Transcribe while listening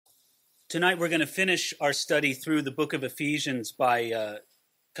Tonight we're going to finish our study through the book of Ephesians by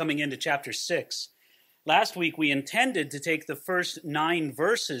coming into chapter 6. Last week we intended to take the first 9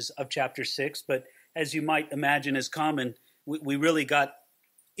 verses of chapter 6, but as you might imagine is common, we really got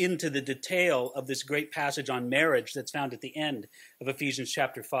into the detail of this great passage on marriage that's found at the end of Ephesians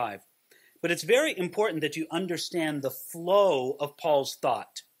chapter 5. But it's very important that you understand the flow of Paul's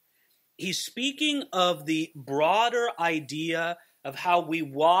thought. He's speaking of the broader idea of how we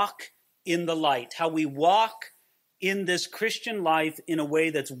walk in the light, how we walk in this Christian life in a way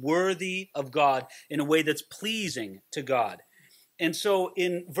that's worthy of God, in a way that's pleasing to God. And so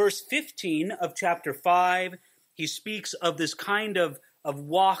in verse 15 of chapter 5, he speaks of this kind of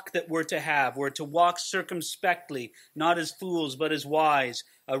walk that we're to have. We're to walk circumspectly, not as fools, but as wise,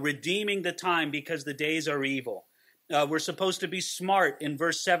 redeeming the time because the days are evil. We're supposed to be smart in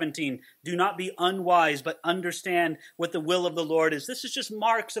verse 17. Do not be unwise, but understand what the will of the Lord is. This is just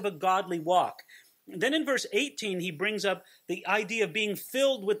marks of a godly walk. Then in verse 18, he brings up the idea of being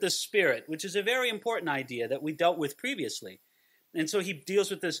filled with the Spirit, which is a very important idea that we dealt with previously. And so he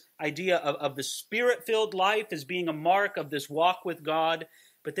deals with this idea of the Spirit-filled life as being a mark of this walk with God.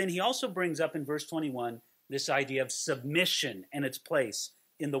 But then he also brings up in verse 21 this idea of submission and its place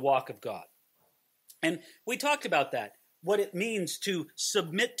in the walk of God. And we talked about that, what it means to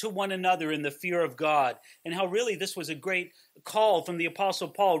submit to one another in the fear of God, and how really this was a great call from the Apostle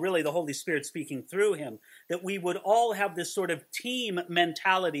Paul, really the Holy Spirit speaking through him, that we would all have this sort of team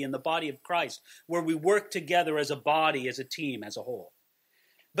mentality in the body of Christ, where we work together as a body, as a team, as a whole.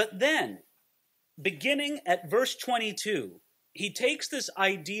 But then, beginning at verse 22, he takes this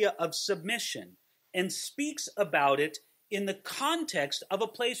idea of submission and speaks about it in the context of a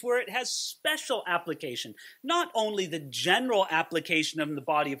place where it has special application. Not only the general application of the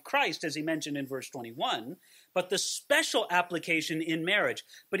body of Christ, as he mentioned in verse 21, but the special application in marriage.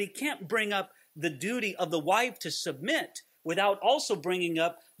 But he can't bring up the duty of the wife to submit without also bringing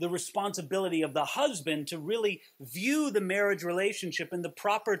up the responsibility of the husband to really view the marriage relationship in the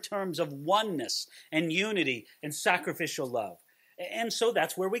proper terms of oneness and unity and sacrificial love. And so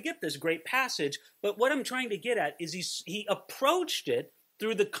that's where we get this great passage. But what I'm trying to get at is he approached it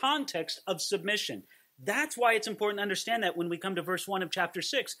through the context of submission. That's why it's important to understand that when we come to verse 1 of chapter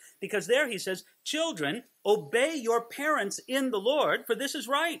 6, because there he says, "Children, obey your parents in the Lord, for this is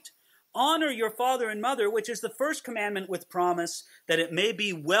right. Honor your father and mother, which is the first commandment with promise, that it may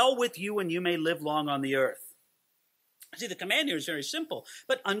be well with you and you may live long on the earth." See, the command here is very simple,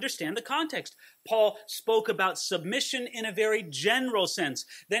 but understand the context. Paul spoke about submission in a very general sense.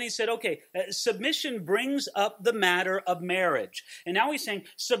 Then he said, okay, submission brings up the matter of marriage. And now he's saying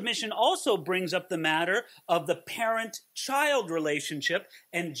submission also brings up the matter of the parent-child relationship.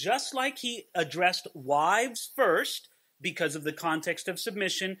 And just like he addressed wives first, because of the context of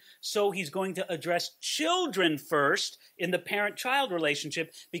submission, so he's going to address children first in the parent-child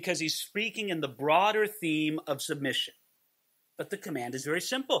relationship because he's speaking in the broader theme of submission. But the command is very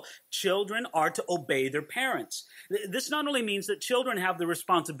simple. Children are to obey their parents. This not only means that children have the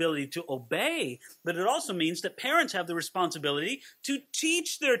responsibility to obey, but it also means that parents have the responsibility to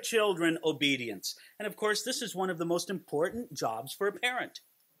teach their children obedience. And of course, this is one of the most important jobs for a parent.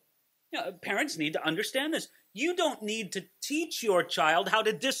 Parents need to understand this. You don't need to teach your child how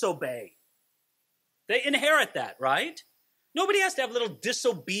to disobey. They inherit that, right? Nobody has to have little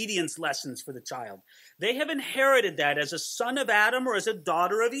disobedience lessons for the child. They have inherited that as a son of Adam or as a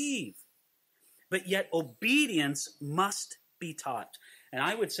daughter of Eve. But yet obedience must be taught. And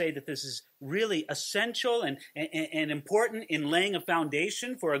I would say that this is really essential and important in laying a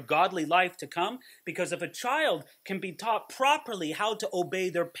foundation for a godly life to come. Because if a child can be taught properly how to obey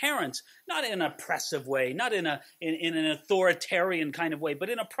their parents, not in an oppressive way, not in an authoritarian kind of way, but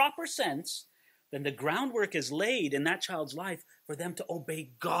in a proper sense, then the groundwork is laid in that child's life for them to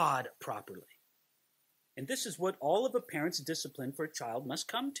obey God properly. And this is what all of a parent's discipline for a child must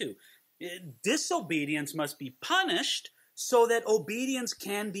come to. Disobedience must be punished so that obedience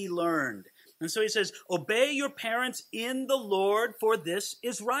can be learned. And so he says, obey your parents in the Lord, for this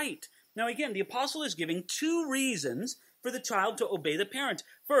is right. Now again, the apostle is giving 2 reasons for the child to obey the parent.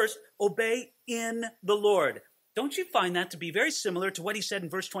 First, obey in the Lord. Don't you find that to be very similar to what he said in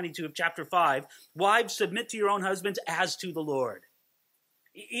verse 22 of chapter 5? Wives, submit to your own husbands as to the Lord.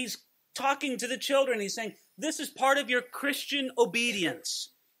 He's talking to the children. He's saying, this is part of your Christian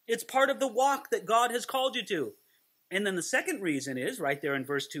obedience. It's part of the walk that God has called you to. And then the second reason is, right there in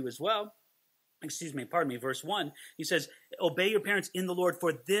verse 2 as well, verse 1, he says, obey your parents in the Lord,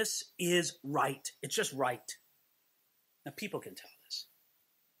 for this is right. It's just right. Now people can tell this.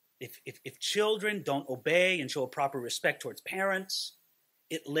 If children don't obey and show a proper respect towards parents,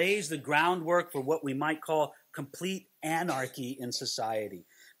 It lays the groundwork for what we might call complete anarchy in society,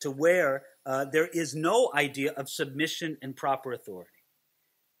 to where there is no idea of submission and proper authority.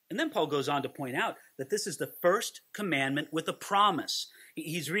 And then Paul goes on to point out that this is the first commandment with a promise.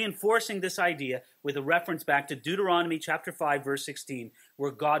 He's reinforcing this idea with a reference back to Deuteronomy chapter 5, verse 16,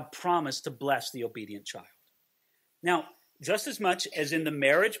 where God promised to bless the obedient child. Now, just as much as in the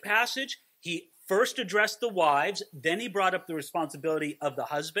marriage passage, he first addressed the wives, then he brought up the responsibility of the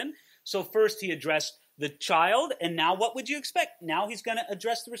husband. So first he addressed the child, and now what would you expect? Now he's going to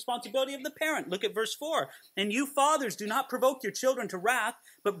address the responsibility of the parent. Look at verse 4. And you fathers, do not provoke your children to wrath,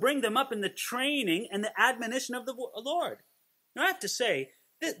 but bring them up in the training and the admonition of the Lord. Now I have to say,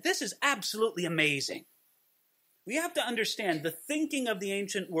 this is absolutely amazing. We have to understand the thinking of the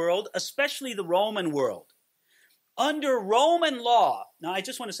ancient world, especially the Roman world. Under Roman law, now I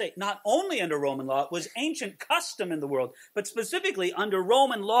just want to say, not only under Roman law, it was ancient custom in the world, but specifically under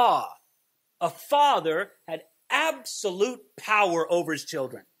Roman law, a father had absolute power over his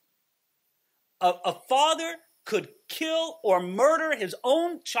children. A father could kill or murder his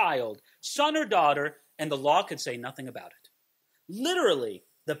own child, son or daughter, and the law could say nothing about it. Literally,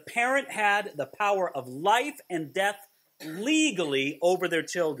 the parent had the power of life and death legally over their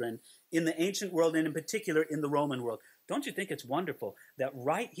children in the ancient world, and in particular in the Roman world. Don't you think it's wonderful that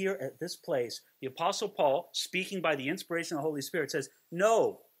right here at this place, the Apostle Paul, speaking by the inspiration of the Holy Spirit, says,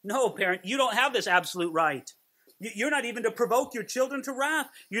 no, parent, you don't have this absolute right. You're not even to provoke your children to wrath.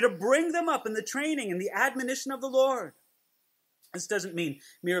 You're to bring them up in the training and the admonition of the Lord. This doesn't mean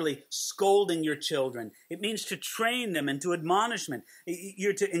merely scolding your children. It means to train them and to admonishment.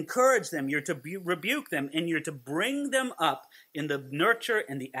 You're to encourage them. You're to rebuke them. And you're to bring them up in the nurture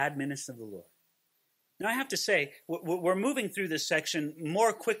and the admonition of the Lord. Now, I have to say, we're moving through this section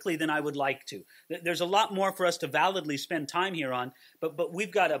more quickly than I would like to. There's a lot more for us to validly spend time here on, but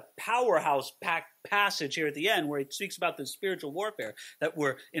we've got a powerhouse-packed passage here at the end where it speaks about the spiritual warfare that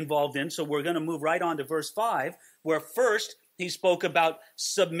we're involved in. So we're going to move right on to verse 5, where first he spoke about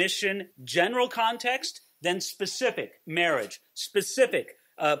submission, general context, then specific, marriage, specific,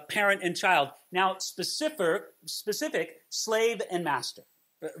 parent and child. Now, specific, slave and master.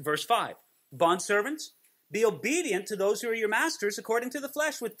 Verse 5. Bondservants, be obedient to those who are your masters according to the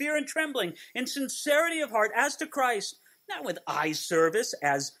flesh, with fear and trembling, in sincerity of heart, as to Christ, not with eye service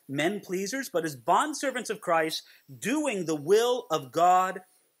as men pleasers, but as bondservants of Christ, doing the will of God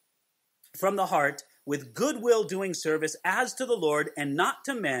from the heart, with good will doing service as to the Lord and not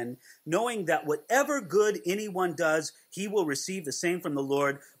to men, knowing that whatever good anyone does, he will receive the same from the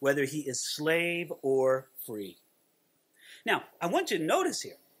Lord, whether he is slave or free. Now, I want you to notice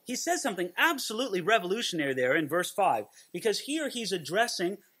here, he says something absolutely revolutionary there in verse 5, because here he's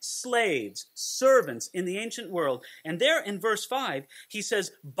addressing slaves, servants in the ancient world. And there in verse 5, he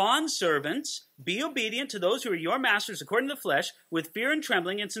says, bondservants, be obedient to those who are your masters according to the flesh, with fear and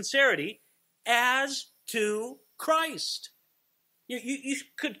trembling and sincerity, as to Christ. You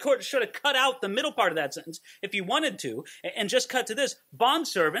should have cut out the middle part of that sentence if you wanted to, and just cut to this,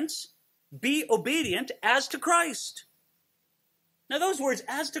 bondservants, be obedient as to Christ. Now those words,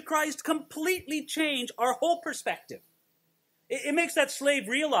 as to Christ, completely change our whole perspective. It makes that slave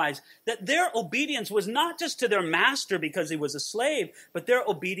realize that their obedience was not just to their master because he was a slave, but their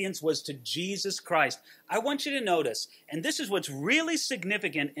obedience was to Jesus Christ. I want you to notice, and this is what's really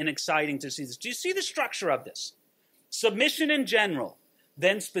significant and exciting to see this. Do you see the structure of this? Submission in general,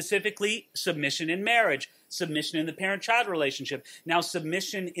 then specifically submission in marriage, submission in the parent-child relationship, now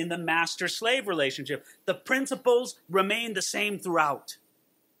submission in the master-slave relationship. The principles remain the same throughout.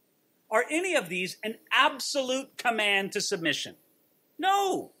 Are any of these an absolute command to submission?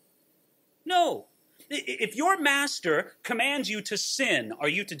 No. No. If your master commands you to sin, are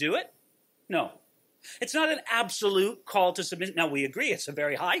you to do it? No. It's not an absolute call to submission. Now, we agree it's a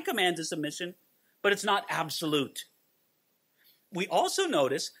very high command to submission, but it's not absolute. We also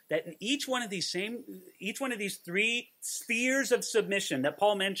notice that in each one of these three spheres of submission that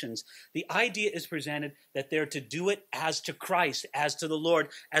Paul mentions, the idea is presented that they're to do it as to Christ, as to the Lord,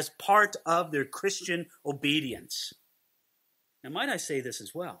 as part of their Christian obedience. Now, might I say this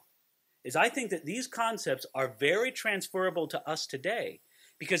as well, is I think that these concepts are very transferable to us today,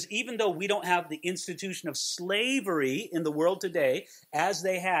 because even though we don't have the institution of slavery in the world today, as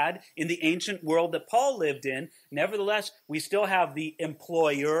they had in the ancient world that Paul lived in, nevertheless, we still have the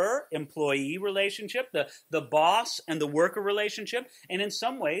employer-employee relationship, the boss and the worker relationship, and in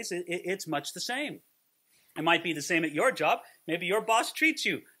some ways, it's much the same. It might be the same at your job. Maybe your boss treats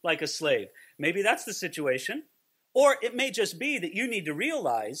you like a slave. Maybe that's the situation. Or it may just be that you need to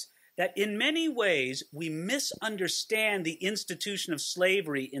realize that in many ways we misunderstand the institution of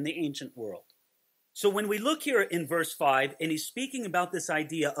slavery in the ancient world. So when we look here in verse 5, and he's speaking about this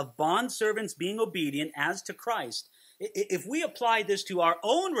idea of bondservants being obedient as to Christ, if we apply this to our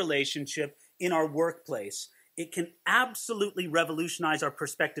own relationship in our workplace, it can absolutely revolutionize our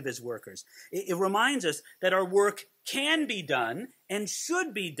perspective as workers. It reminds us that our work can be done and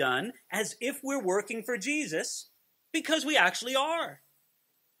should be done as if we're working for Jesus, because we actually are.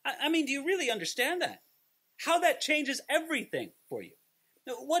 I mean, do you really understand that? How that changes everything for you.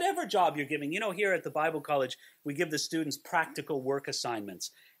 Now, whatever job you're giving, here at the Bible College, we give the students practical work assignments.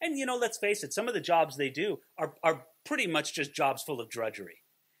 And, let's face it, some of the jobs they do are pretty much just jobs full of drudgery.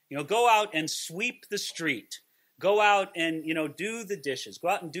 Go out and sweep the street. Go out and, do the dishes. Go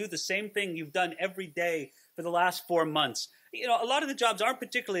out and do the same thing you've done every day for the last 4 months. A lot of the jobs aren't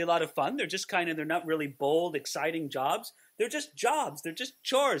particularly a lot of fun. They're just they're not really bold, exciting jobs. They're just jobs. They're just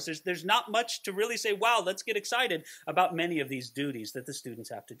chores. There's not much to really say, wow, let's get excited about many of these duties that the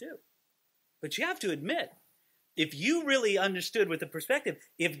students have to do. But you have to admit, if you really understood with the perspective,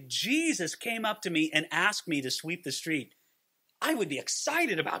 if Jesus came up to me and asked me to sweep the street, I would be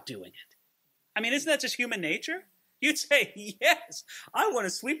excited about doing it. I mean, isn't that just human nature? You'd say, yes, I want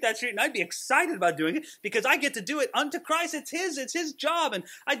to sweep that street, and I'd be excited about doing it because I get to do it unto Christ. It's his job, and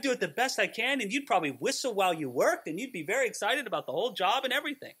I'd do it the best I can, and you'd probably whistle while you worked, and you'd be very excited about the whole job and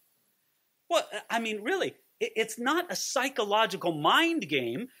everything. Well, I mean, really, it's not a psychological mind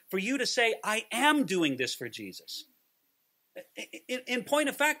game for you to say, I am doing this for Jesus. In point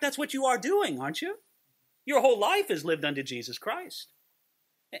of fact, that's what you are doing, aren't you? Your whole life is lived unto Jesus Christ.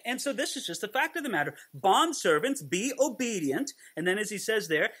 And so this is just the fact of the matter. Bondservants, be obedient. And then as he says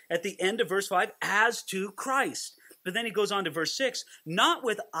there at the end of verse 5, as to Christ. But then he goes on to verse 6, not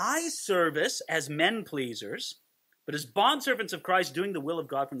with eye service as men pleasers, but as bondservants of Christ, doing the will of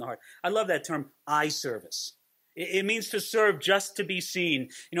God from the heart. I love that term, eye service. It means to serve just to be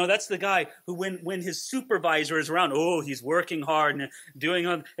seen. That's the guy who when his supervisor is around, he's working hard and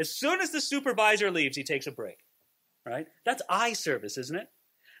doing, as soon as the supervisor leaves, he takes a break, right? That's eye service, isn't it?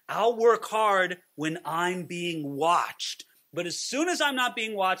 I'll work hard when I'm being watched. But as soon as I'm not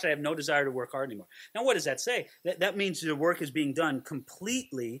being watched, I have no desire to work hard anymore. Now, what does that say? That means the work is being done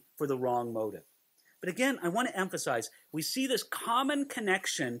completely for the wrong motive. But again, I want to emphasize, we see this common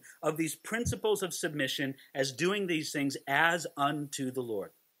connection of these principles of submission as doing these things as unto the Lord.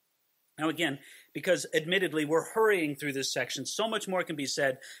 Now again, because admittedly we're hurrying through this section, so much more can be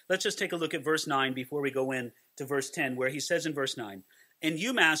said. Let's just take a look at verse 9 before we go in to verse 10, where he says in verse 9, and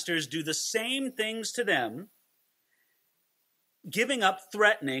you masters do the same things to them, giving up,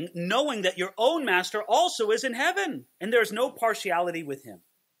 threatening, knowing that your own master also is in heaven, and there is no partiality with him.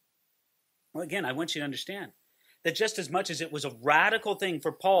 Well, again, I want you to understand that just as much as it was a radical thing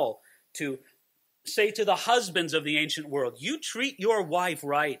for Paul to say to the husbands of the ancient world, you treat your wife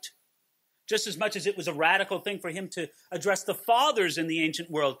right, just as much as it was a radical thing for him to address the fathers in the ancient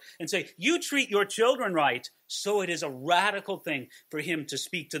world and say, you treat your children right, so it is a radical thing for him to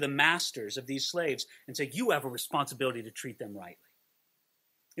speak to the masters of these slaves and say, you have a responsibility to treat them rightly.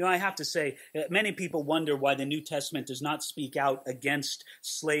 I have to say, many people wonder why the New Testament does not speak out against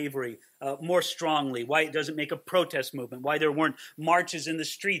slavery more strongly, why it doesn't make a protest movement, why there weren't marches in the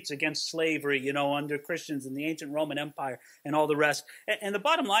streets against slavery, under Christians in the ancient Roman Empire and all the rest. And the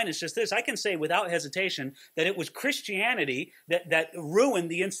bottom line is just this. I can say without hesitation that it was Christianity that ruined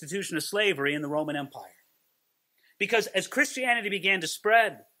the institution of slavery in the Roman Empire. Because as Christianity began to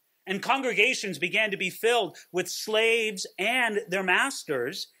spread, and congregations began to be filled with slaves and their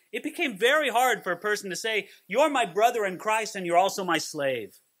masters, it became very hard for a person to say, you're my brother in Christ and you're also my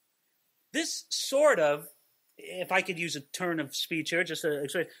slave. This sort of, if I could use a turn of speech here,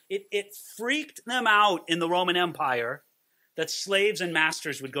 it freaked them out in the Roman Empire that slaves and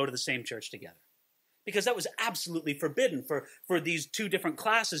masters would go to the same church together. Because that was absolutely forbidden for these two different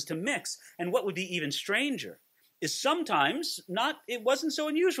classes to mix. And what would be even stranger is sometimes, it wasn't so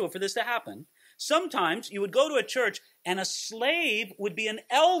unusual for this to happen. Sometimes you would go to a church and a slave would be an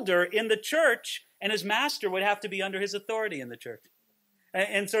elder in the church and his master would have to be under his authority in the church.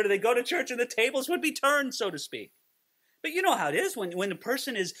 And sort of they go to church and the tables would be turned, so to speak. But you know how it is when a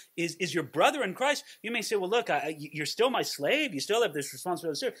person is your brother in Christ. You may say, well, look, you're still my slave. You still have this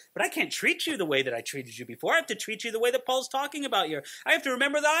responsibility to serve. But I can't treat you the way that I treated you before. I have to treat you the way that Paul's talking about here. I have to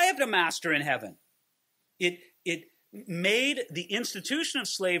remember that I have a master in heaven. It made the institution of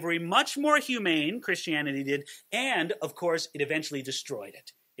slavery much more humane, Christianity did, and, of course, it eventually destroyed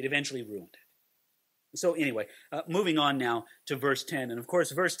it. It eventually ruined it. So anyway, moving on now to verse 10. And of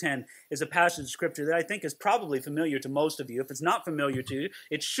course, verse 10 is a passage of Scripture that I think is probably familiar to most of you. If it's not familiar to you,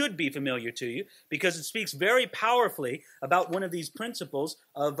 it should be familiar to you, because it speaks very powerfully about one of these principles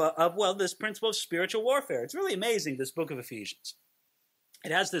of this principle of spiritual warfare. It's really amazing, this book of Ephesians.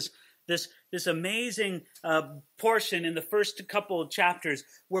 It has this amazing portion in the first couple of chapters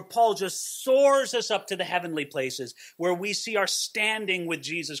where Paul just soars us up to the heavenly places, where we see our standing with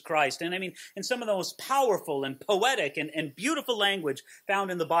Jesus Christ. And I mean, in some of the most powerful and poetic and beautiful language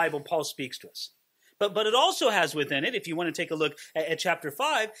found in the Bible, Paul speaks to us. But it also has within it, if you want to take a look at chapter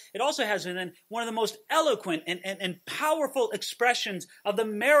 5, it also has within one of the most eloquent and powerful expressions of the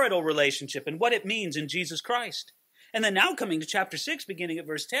marital relationship and what it means in Jesus Christ. And then now coming to chapter 6, beginning at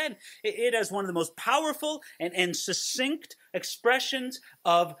verse 10, it has one of the most powerful and succinct expressions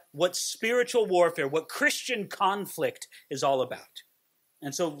of what spiritual warfare, what Christian conflict is all about.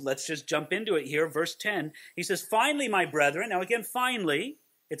 And so let's just jump into it here. Verse 10, he says, "Finally, my brethren," now again, finally,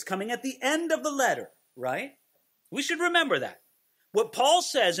 it's coming at the end of the letter, right? We should remember that. What Paul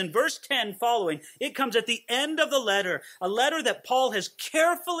says in verse 10 following, it comes at the end of the letter, a letter that Paul has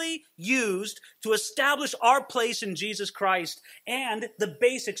carefully used to establish our place in Jesus Christ and the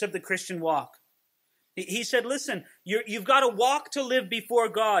basics of the Christian walk. He said, listen, you've got to walk to live before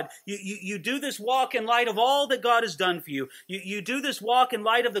God. You do this walk in light of all that God has done for you. You do this walk in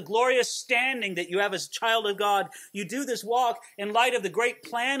light of the glorious standing that you have as a child of God. You do this walk in light of the great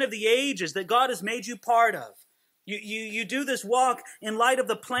plan of the ages that God has made you part of. You do this walk in light of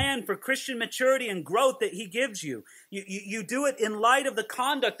the plan for Christian maturity and growth that he gives you. You do it in light of the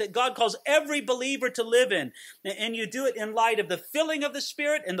conduct that God calls every believer to live in. And you do it in light of the filling of the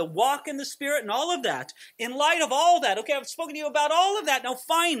Spirit and the walk in the Spirit and all of that. In light of all that, okay, I've spoken to you about all of that. Now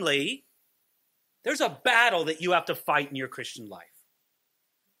finally, there's a battle that you have to fight in your Christian life.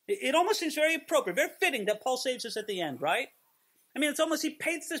 It almost seems very appropriate, very fitting that Paul saves us at the end, right? I mean, it's almost, he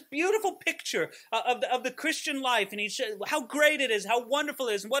paints this beautiful picture of the Christian life, and he shows how great it is, how wonderful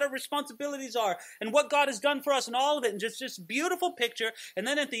it is, and what our responsibilities are, and what God has done for us, and all of it, and just beautiful picture. And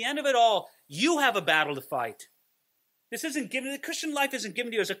then at the end of it all, you have a battle to fight. The Christian life isn't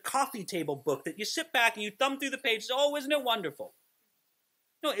given to you as a coffee table book that you sit back and you thumb through the pages. Oh, isn't it wonderful?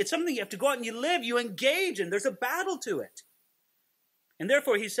 No, it's something you have to go out and you live, you engage in. There's a battle to it. And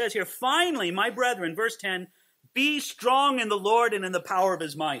therefore, he says here, finally, my brethren, verse 10, "Be strong in the Lord and in the power of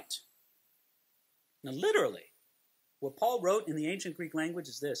his might." Now, literally, what Paul wrote in the ancient Greek language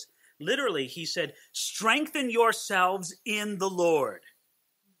is this. Literally, he said, strengthen yourselves in the Lord.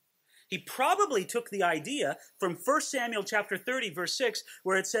 He probably took the idea from 1 Samuel chapter 30, verse 6,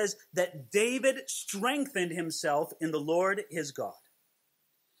 where it says that David strengthened himself in the Lord his God.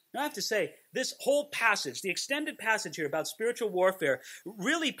 Now, I have to say, this whole passage, the extended passage here about spiritual warfare,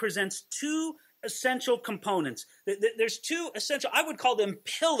 really presents two essential components. There's two essential, I would call them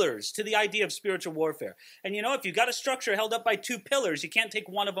pillars to the idea of spiritual warfare. And you know, if you've got a structure held up by two pillars, you can't take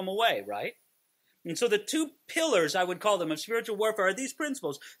one of them away, right? And so the two pillars, I would call them, of spiritual warfare are these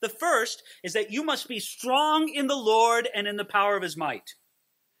principles. The first is that you must be strong in the Lord and in the power of his might.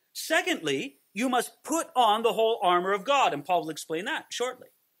 Secondly, you must put on the whole armor of God, and Paul will explain that shortly.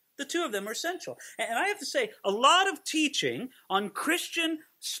 The two of them are essential. And I have to say, a lot of teaching on Christian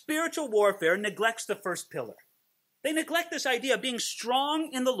spiritual warfare neglects the first pillar. They neglect this idea of being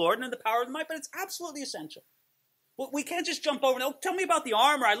strong in the Lord and in the power of the might, but it's absolutely essential. Well, we can't just jump over and, tell me about the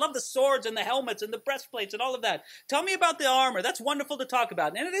armor. I love the swords and the helmets and the breastplates and all of that. Tell me about the armor. That's wonderful to talk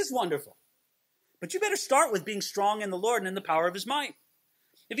about, and it is wonderful. But you better start with being strong in the Lord and in the power of his might.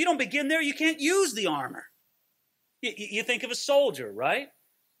 If you don't begin there, you can't use the armor. You think of a soldier, right?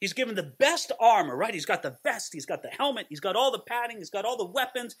 He's given the best armor, right? He's got the vest, he's got the helmet, he's got all the padding, he's got all the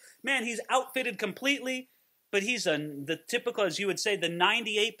weapons. Man, he's outfitted completely, but he's the typical, as you would say, the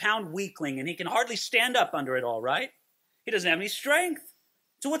 98-pound weakling, and he can hardly stand up under it all, right? He doesn't have any strength.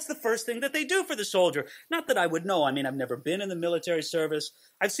 So what's the first thing that they do for the soldier? Not that I would know. I mean, I've never been in the military service.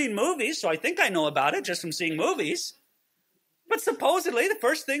 I've seen movies, so I think I know about it just from seeing movies. But supposedly, the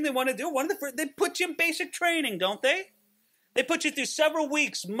first thing they want to do, they put you in basic training, don't they? They put you through several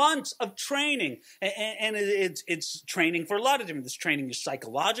weeks, months of training, and it's training for a lot of different. It's training you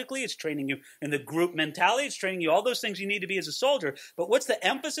psychologically, it's training you in the group mentality, it's training you all those things you need to be as a soldier. But what's the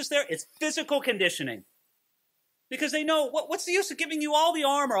emphasis there? It's physical conditioning. Because they know, what's the use of giving you all the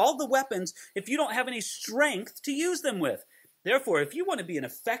armor, all the weapons, if you don't have any strength to use them with? Therefore, if you want to be an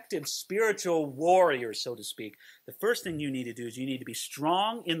effective spiritual warrior, so to speak, the first thing you need to do is you need to be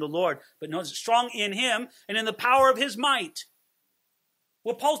strong in the Lord, but notice, strong in him and in the power of his might.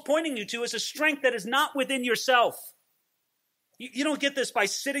 What Paul's pointing you to is a strength that is not within yourself. You don't get this by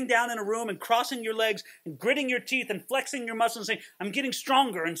sitting down in a room and crossing your legs and gritting your teeth and flexing your muscles and saying, I'm getting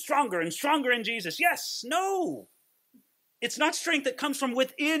stronger and stronger and stronger in Jesus. Yes, no. It's not strength that comes from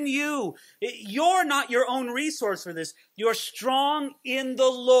within you. You're not your own resource for this. You're strong in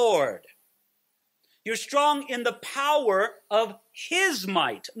the Lord. You're strong in the power of His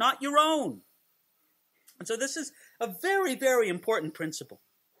might, not your own. And so this is a very, very important principle.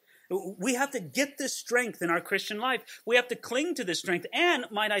 We have to get this strength in our Christian life. We have to cling to this strength. And,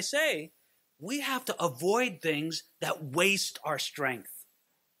 might I say, we have to avoid things that waste our strength.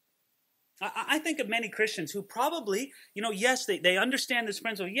 I think of many Christians who probably, yes, they understand this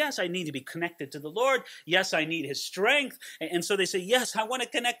principle. Yes, I need to be connected to the Lord. Yes, I need His strength. And so they say, yes, I want to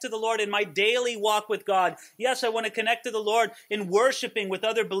connect to the Lord in my daily walk with God. Yes, I want to connect to the Lord in worshiping with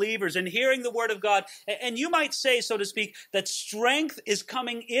other believers and hearing the Word of God. And you might say, so to speak, that strength is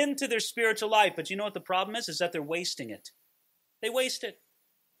coming into their spiritual life. But you know what the problem is? Is that they're wasting it. They waste it.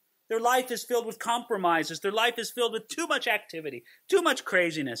 Their life is filled with compromises. Their life is filled with too much activity, too much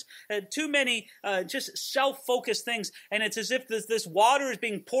craziness, too many just self-focused things. And it's as if this water is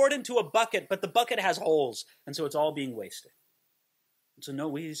being poured into a bucket, but the bucket has holes. And so it's all being wasted. And so no,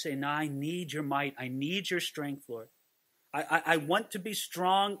 we say, no, I need your might. I need your strength, Lord. I want to be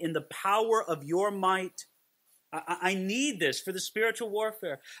strong in the power of your might. I need this for the spiritual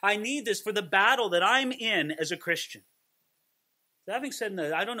warfare. I need this for the battle that I'm in as a Christian. Having said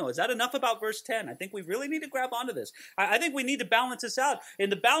that, I don't know, is that enough about verse 10? I think we really need to grab onto this. I think we need to balance this out. In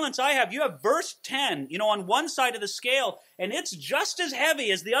the balance I have, you have verse 10, on one side of the scale, and it's just as heavy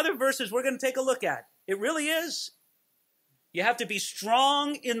as the other verses we're going to take a look at. It really is. You have to be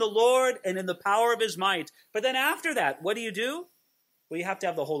strong in the Lord and in the power of His might. But then after that, what do? Well, you have to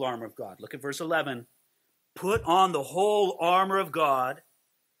have the whole armor of God. Look at verse 11. Put on the whole armor of God,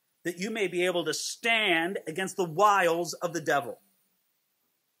 that you may be able to stand against the wiles of the devil.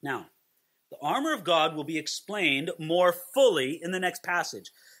 Now, the armor of God will be explained more fully in the next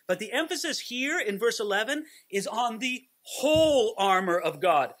passage. But the emphasis here in verse 11 is on the whole armor of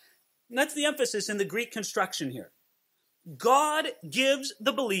God. And that's the emphasis in the Greek construction here. God gives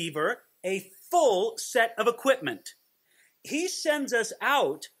the believer a full set of equipment. He sends us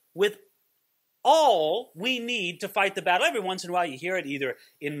out with all we need to fight the battle. Every once in a while you hear it either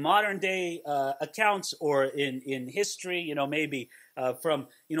in modern day accounts or in history, maybe from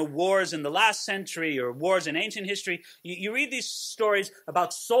wars in the last century or wars in ancient history. You read these stories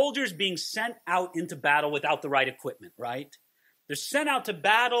about soldiers being sent out into battle without the right equipment, right? They're sent out to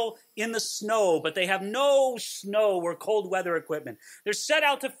battle in the snow, but they have no snow or cold weather equipment. They're set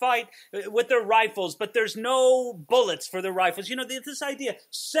out to fight with their rifles, but there's no bullets for their rifles. This idea,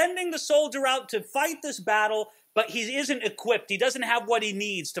 sending the soldier out to fight this battle, but he isn't equipped. He doesn't have what he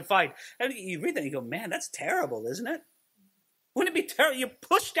needs to fight. And you read that and you go, man, that's terrible, isn't it? Wouldn't it be terrible? You're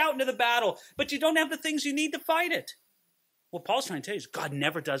pushed out into the battle, but you don't have the things you need to fight it. What Paul's trying to tell you is God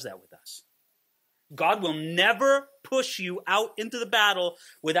never does that with us. God will never push you out into the battle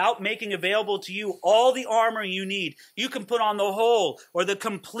without making available to you all the armor you need. You can put on the whole or the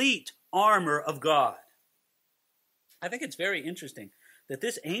complete armor of God. I think it's very interesting that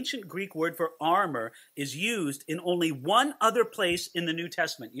this ancient Greek word for armor is used in only one other place in the New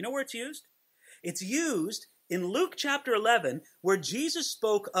Testament. You know where it's used? It's used in Luke chapter 11, where Jesus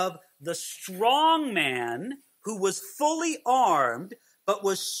spoke of the strong man who was fully armed, but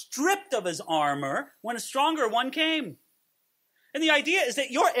was stripped of his armor when a stronger one came. And the idea is that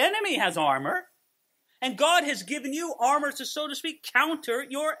your enemy has armor, and God has given you armor to, so to speak, counter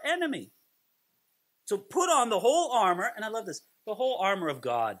your enemy. So put on the whole armor, and I love this, the whole armor of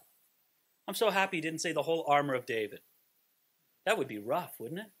God. I'm so happy he didn't say the whole armor of David. That would be rough,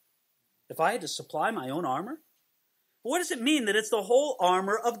 wouldn't it? If I had to supply my own armor? What does it mean that it's the whole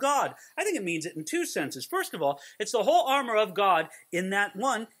armor of God? I think it means it in two senses. First of all, it's the whole armor of God in that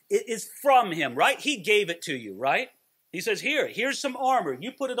one, it is from Him, right? He gave it to you, right? He says, here's some armor.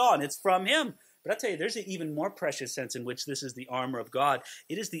 You put it on. It's from Him. But I tell you, there's an even more precious sense in which this is the armor of God.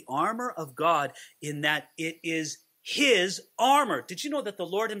 It is the armor of God in that it is His armor. Did you know that the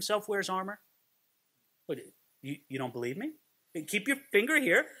Lord Himself wears armor? What, you don't believe me? Keep your finger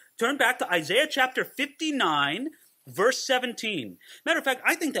here. Turn back to Isaiah chapter 59, verse 17. Matter of fact,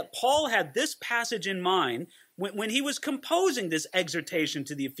 I think that Paul had this passage in mind when he was composing this exhortation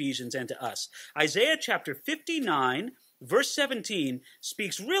to the Ephesians and to us. Isaiah chapter 59, verse 17,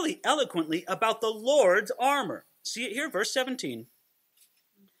 speaks really eloquently about the Lord's armor. See it here, verse 17.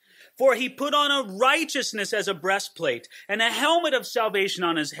 For He put on a righteousness as a breastplate, and a helmet of salvation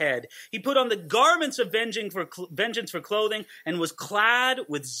on His head. He put on the garments of vengeance for clothing, and was clad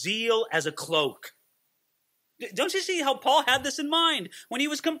with zeal as a cloak. Don't you see how Paul had this in mind when he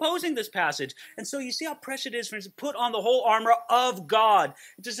was composing this passage? And so you see how precious it is for him to put on the whole armor of God.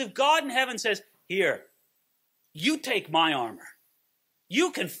 It's as if God in heaven says, here, you take my armor.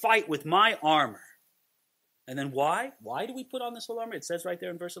 You can fight with my armor. And then why? Why do we put on this whole armor? It says right there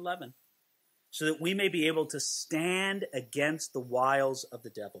in verse 11. So that we may be able to stand against the wiles of the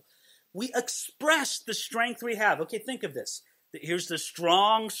devil. We express the strength we have. Okay, think of this. Here's the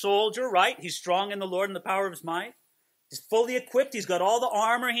strong soldier, right? He's strong in the Lord and the power of his might. He's fully equipped. He's got all the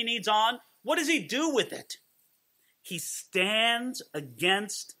armor he needs on. What does he do with it? He stands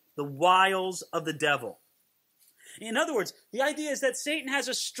against the wiles of the devil. In other words, the idea is that Satan has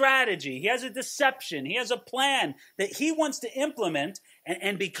a strategy. He has a deception. He has a plan that he wants to implement.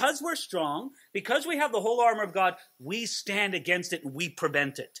 And because we're strong, because we have the whole armor of God, we stand against it and we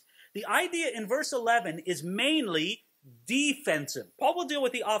prevent it. The idea in verse 11 is mainly defensive. Paul will deal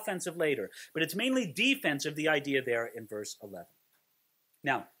with the offensive later, but it's mainly defensive, the idea there in verse 11.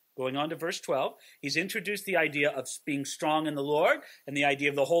 Now, going on to verse 12, he's introduced the idea of being strong in the Lord and the idea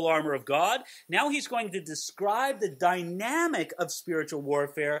of the whole armor of God. Now he's going to describe the dynamic of spiritual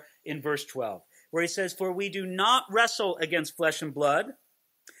warfare in verse 12, where he says, "For we do not wrestle against flesh and blood,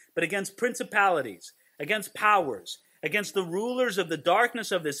 but against principalities, against powers, against the rulers of the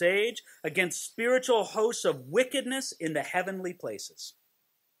darkness of this age, against spiritual hosts of wickedness in the heavenly places."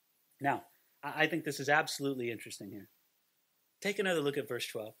 Now, I think this is absolutely interesting here. Take another look at verse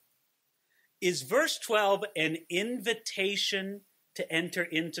 12. Is verse 12 an invitation to enter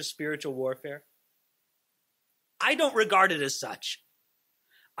into spiritual warfare? I don't regard it as such.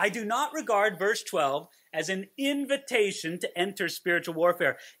 I do not regard verse 12 as an invitation to enter spiritual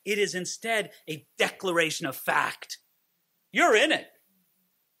warfare. It is instead a declaration of fact. You're in it.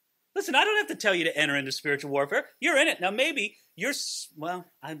 Listen, I don't have to tell you to enter into spiritual warfare. You're in it. Now, maybe you're, well,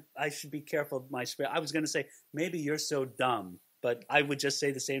 I should be careful of my spirit. I was going to say, maybe you're so dumb, but I would just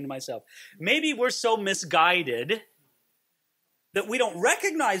say the same to myself. Maybe we're so misguided that we don't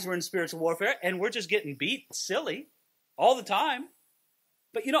recognize we're in spiritual warfare and we're just getting beat silly all the time.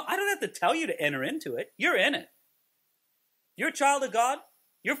 But, I don't have to tell you to enter into it. You're in it. You're a child of God.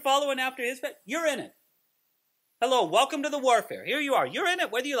 You're following after his faith. You're in it. Hello, welcome to the warfare. Here you are. You're in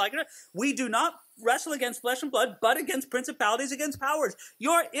it, whether you like it or not. We do not wrestle against flesh and blood, but against principalities, against powers.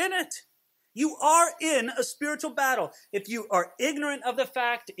 You're in it. You are in a spiritual battle. If you are ignorant of the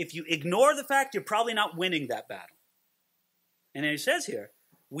fact, if you ignore the fact, you're probably not winning that battle. And then he says here,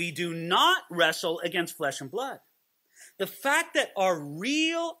 we do not wrestle against flesh and blood. The fact that our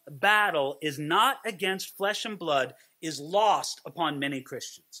real battle is not against flesh and blood is lost upon many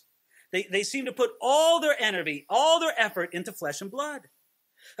Christians. They seem to put all their energy, all their effort into flesh and blood.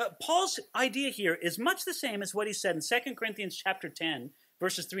 Paul's idea here is much the same as what he said in 2 Corinthians chapter 10,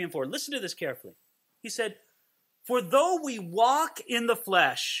 verses 3 and 4. Listen to this carefully. He said, "For though we walk in the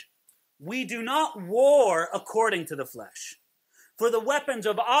flesh, we do not war according to the flesh. For the weapons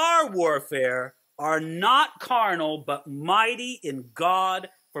of our warfare are not carnal, but mighty in God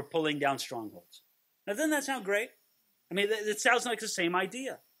for pulling down strongholds." Now, doesn't that sound great? I mean, it sounds like the same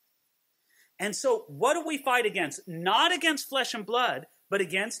idea. And so what do we fight against? Not against flesh and blood, but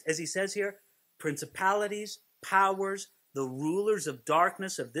against, as he says here, principalities, powers, the rulers of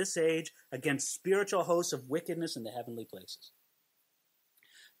darkness of this age, against spiritual hosts of wickedness in the heavenly places.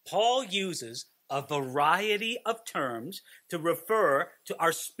 Paul uses a variety of terms to refer to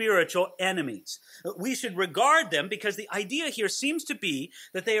our spiritual enemies. We should regard them because the idea here seems to be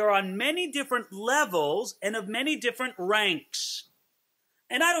that they are on many different levels and of many different ranks.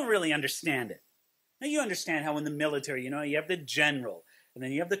 And I don't really understand it. Now, you understand how in the military, you have the general, and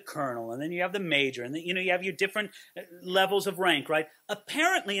then you have the colonel, and then you have the major, and then, you have your different levels of rank, right?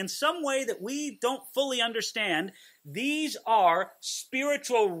 Apparently, in some way that we don't fully understand, these are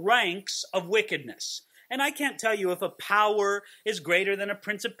spiritual ranks of wickedness. And I can't tell you if a power is greater than a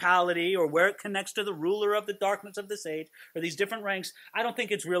principality or where it connects to the ruler of the darkness of this age or these different ranks. I don't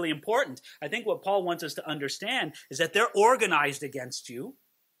think it's really important. I think what Paul wants us to understand is that they're organized against you.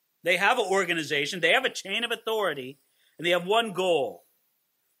 They have an organization. They have a chain of authority. And they have one goal.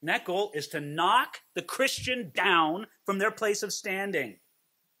 And that goal is to knock the Christian down from their place of standing.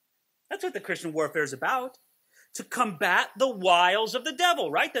 That's what the Christian warfare is about. To combat the wiles of the devil,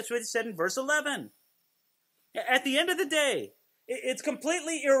 right? That's what it said in verse 11. At the end of the day, it's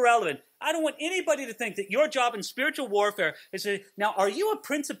completely irrelevant. I don't want anybody to think that your job in spiritual warfare is to, now, are you a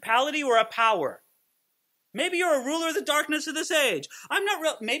principality or a power? Maybe you're a ruler of the darkness of this age.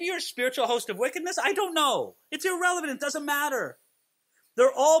 Maybe you're a spiritual host of wickedness. I don't know. It's irrelevant. It doesn't matter.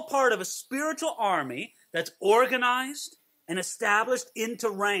 They're all part of a spiritual army that's organized and established into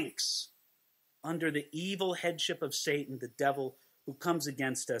ranks. under the evil headship of Satan, the devil, who comes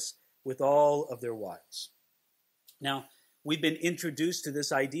against us with all of their wiles. Now, we've been introduced to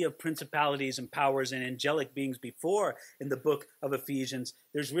this idea of principalities and powers and angelic beings before in the book of Ephesians.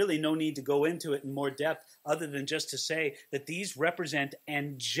 There's really no need to go into it in more depth other than just to say that these represent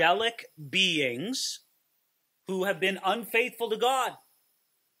angelic beings who have been unfaithful to God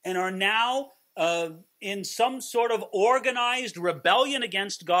and are now in some sort of organized rebellion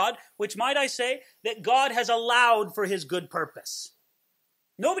against God, which, might I say, that God has allowed for his good purpose.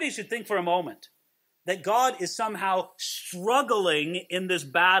 Nobody should think for a moment that God is somehow struggling in this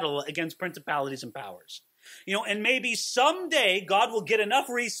battle against principalities and powers. And maybe someday God will get enough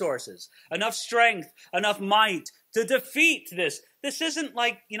resources, enough strength, enough might to defeat this. This isn't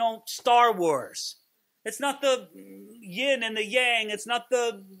like, Star Wars. It's not the yin and the yang. It's not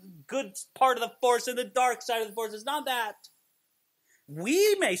the good part of the force and the dark side of the force. It's not that.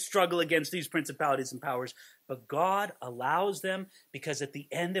 We may struggle against these principalities and powers, but God allows them because at the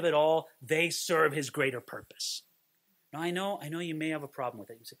end of it all, they serve his greater purpose. Now, I know you may have a problem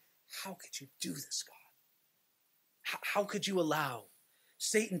with it. You say, how could you do this, God? How could you allow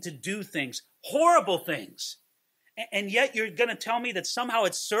Satan to do things, horrible things? And yet you're going to tell me that somehow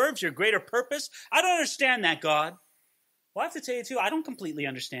it serves your greater purpose? I don't understand that, God. Well, I have to tell you, too, I don't completely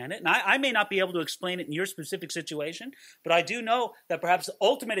understand it. And I may not be able to explain it in your specific situation, but I do know that perhaps the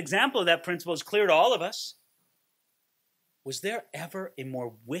ultimate example of that principle is clear to all of us. Was there ever a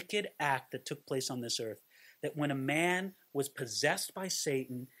more wicked act that took place on this earth? That when a man was possessed by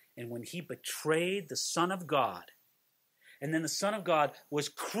Satan and when he betrayed the Son of God, and then the Son of God was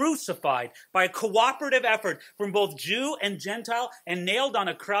crucified by a cooperative effort from both Jew and Gentile and nailed on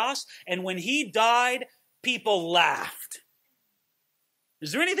a cross, and when he died, people laughed.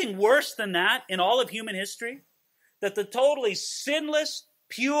 Is there anything worse than that in all of human history? That the totally sinless,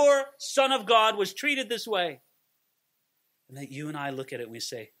 pure Son of God was treated this way? And that you and I look at it and we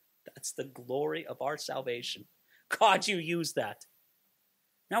say, that's the glory of our salvation. God, you use that.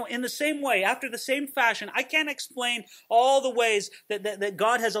 Now, in the same way, after the same fashion, I can't explain all the ways that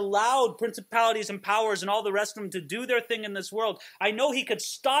God has allowed principalities and powers and all the rest of them to do their thing in this world. I know he could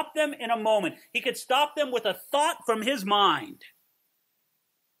stop them in a moment. He could stop them with a thought from his mind.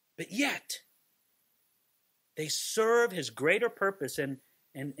 But yet, they serve his greater purpose, and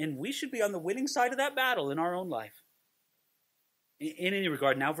we should be on the winning side of that battle in our own life. In any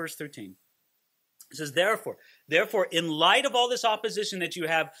regard, now verse 13. It says, therefore, in light of all this opposition that you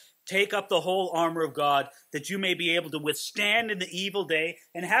have, take up the whole armor of God, that you may be able to withstand in the evil day,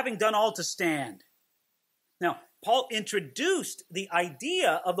 and having done all to stand. Now, Paul introduced the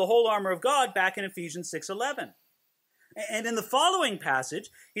idea of the whole armor of God back in Ephesians 6:11. And in the following passage,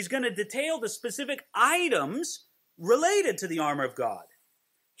 he's going to detail the specific items related to the armor of God.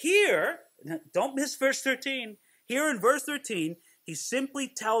 Here, don't miss verse 13. Here in verse 13, he simply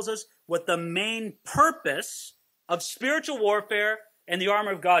tells us what the main purpose of spiritual warfare and the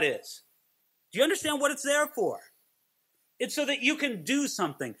armor of God is. Do you understand what it's there for? It's so that you can do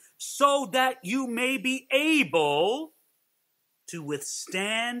something, so that you may be able to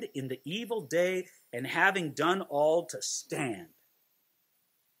withstand in the evil day, and having done all to stand.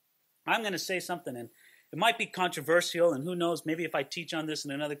 I'm going to say something, and it might be controversial, and who knows, maybe if I teach on this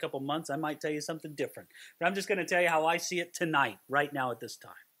in another couple months, I might tell you something different. But I'm just going to tell you how I see it tonight, right now at this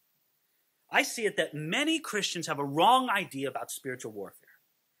time. I see it that many Christians have a wrong idea about spiritual warfare.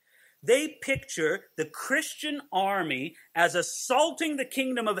 They picture the Christian army as assaulting the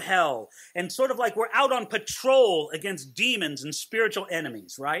kingdom of hell and sort of like we're out on patrol against demons and spiritual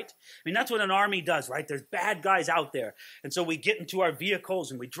enemies, right? I mean, that's what an army does, right? There's bad guys out there. And so we get into our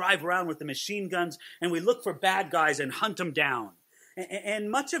vehicles and we drive around with the machine guns and we look for bad guys and hunt them down. And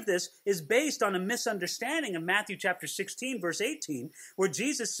much of this is based on a misunderstanding of Matthew chapter 16, verse 18, where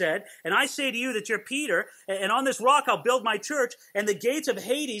Jesus said, and I say to you that you're Peter, and on this rock I'll build my church, and the gates of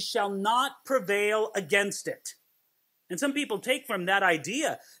Hades shall not prevail against it. And some people take from that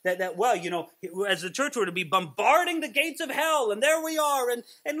idea that well, as the church were to be bombarding the gates of hell, and there we are.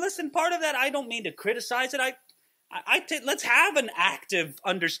 And listen, part of that, I don't mean to criticize it. Let's have an active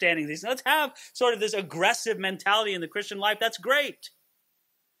understanding of these. Let's have sort of this aggressive mentality in the Christian life. That's great.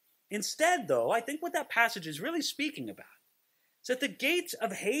 Instead, though, I think what that passage is really speaking about is that the gates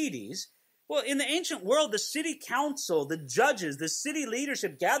of Hades, well, in the ancient world, the city council, the judges, the city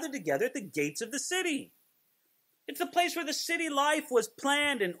leadership gathered together at the gates of the city. It's the place where the city life was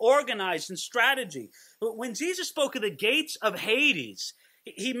planned and organized and strategy. But when Jesus spoke of the gates of Hades,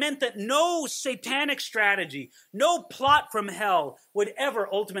 he meant that no satanic strategy, no plot from hell would ever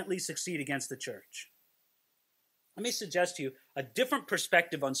ultimately succeed against the church. Let me suggest to you a different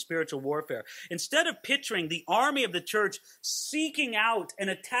perspective on spiritual warfare. Instead of picturing the army of the church seeking out and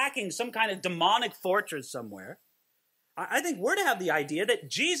attacking some kind of demonic fortress somewhere, I think we're to have the idea that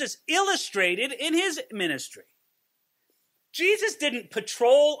Jesus illustrated in his ministry. Jesus didn't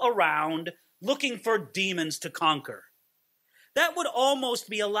patrol around looking for demons to conquer. That would almost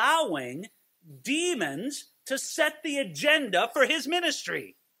be allowing demons to set the agenda for his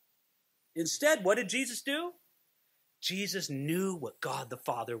ministry. Instead, what did Jesus do? Jesus knew what God the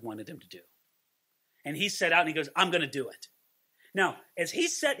Father wanted him to do. And he set out and he goes, I'm going to do it. Now, as he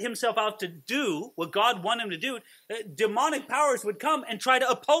set himself out to do what God wanted him to do, demonic powers would come and try to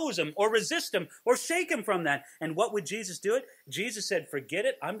oppose him or resist him or shake him from that. And what would Jesus do it? Jesus said, forget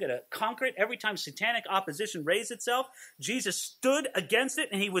it. I'm going to conquer it. Every time satanic opposition raised itself, Jesus stood against it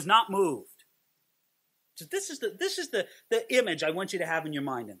and he was not moved. So this is the image I want you to have in your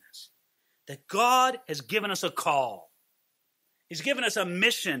mind in this. That God has given us a call. He's given us a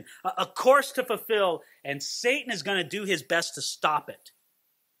mission, a course to fulfill, and Satan is going to do his best to stop it.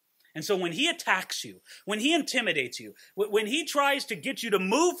 And so when he attacks you, when he intimidates you, when he tries to get you to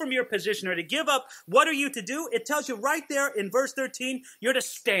move from your position or to give up, what are you to do? It tells you right there in verse 13, you're to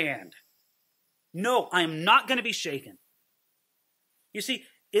stand. No, I am not going to be shaken. You see,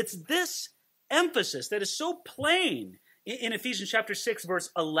 it's this emphasis that is so plain in Ephesians chapter 6, verse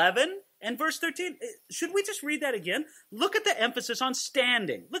 11 and verse 13. Should we just read that again? Look at the emphasis on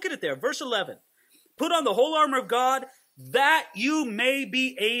standing. Look at it there, verse 11. Put on the whole armor of God that you may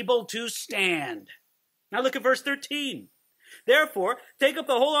be able to stand. Now look at verse 13. Therefore, take up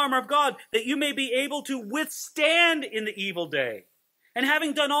the whole armor of God that you may be able to withstand in the evil day. And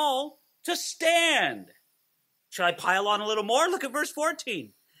having done all, to stand. Should I pile on a little more? Look at verse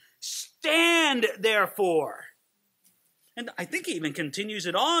 14. Stand, therefore. And I think he even continues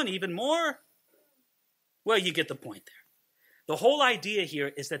it on even more. Well, you get the point there. The whole idea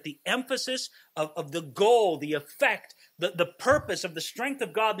here is that the emphasis of the goal, the effect, the purpose of the strength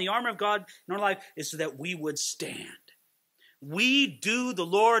of God and the armor of God in our life is so that we would stand. We do the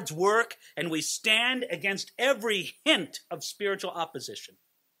Lord's work and we stand against every hint of spiritual opposition.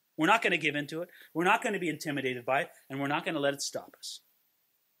 We're not going to give into it. We're not going to be intimidated by it, and we're not going to let it stop us.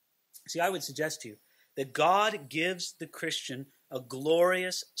 See, I would suggest to you that God gives the Christian a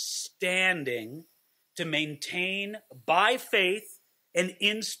glorious standing to maintain by faith and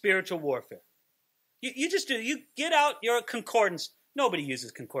in spiritual warfare. You just do. You get out your concordance. Nobody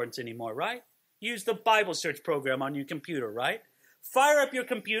uses concordance anymore, right? Use the Bible search program on your computer, right? Fire up your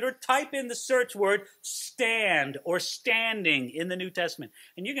computer, type in the search word stand or standing in the New Testament,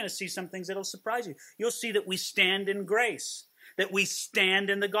 and you're going to see some things that will surprise you. You'll see that we stand in grace, that we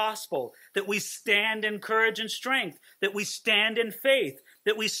stand in the gospel, that we stand in courage and strength, that we stand in faith,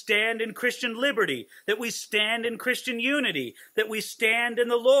 that we stand in Christian liberty, that we stand in Christian unity, that we stand in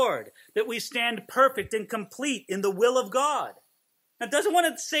the Lord, that we stand perfect and complete in the will of God. Now,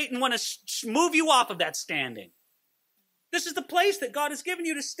 doesn't Satan want to move you off of that standing? This is the place that God has given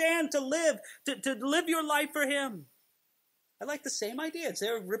you to stand, to live your life for him. I like the same idea. It's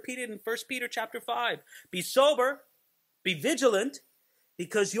there repeated in 1 Peter chapter 5. Be sober, be vigilant,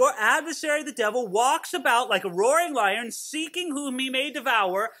 because your adversary, the devil, walks about like a roaring lion, seeking whom he may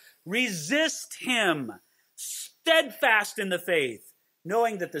devour. Resist him, steadfast in the faith,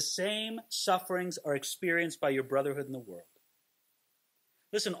 knowing that the same sufferings are experienced by your brotherhood in the world.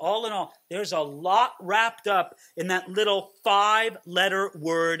 Listen, all in all, there's a lot wrapped up in that little 5-letter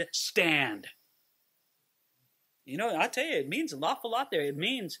word, stand. You know, I tell you, it means an awful lot there. It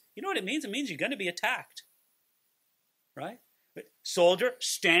means, you know what it means? It means you're going to be attacked. Right? Soldier,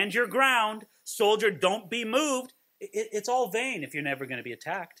 stand your ground. Soldier, don't be moved. It's all vain if you're never going to be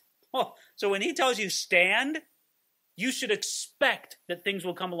attacked. Oh, so when he tells you stand, you should expect that things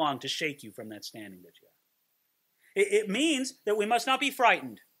will come along to shake you from that standing that you have. It means that we must not be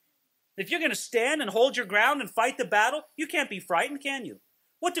frightened. If you're going to stand and hold your ground and fight the battle, you can't be frightened, can you?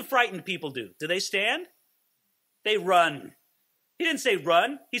 What do frightened people do? Do they stand? They run. He didn't say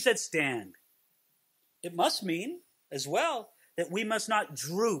run. He said stand. It must mean as well that we must not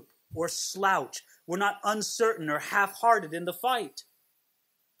droop or slouch. We're not uncertain or half-hearted in the fight.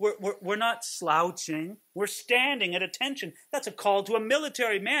 We're not slouching. We're standing at attention. That's a call to a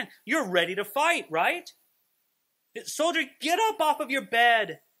military man. You're ready to fight, right? Soldier, get up off of your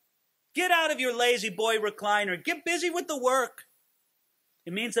bed. Get out of your lazy boy recliner. Get busy with the work.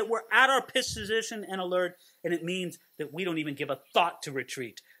 It means that we're at our position and alert, and it means that we don't even give a thought to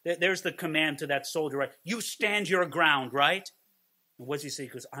retreat. There's the command to that soldier, right? You stand your ground, right? And what does he say? He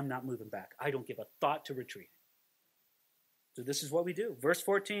goes, I'm not moving back. I don't give a thought to retreat. So this is what we do. Verse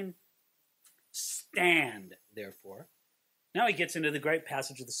 14, stand, therefore. Now he gets into the great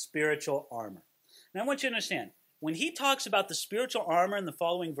passage of the spiritual armor. Now I want you to understand, when he talks about the spiritual armor in the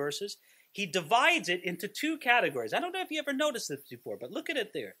following verses, he divides it into two categories. I don't know if you ever noticed this before, but look at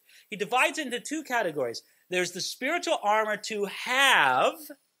it there. He divides it into two categories. There's the spiritual armor to have,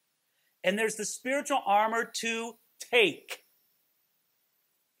 and there's the spiritual armor to take.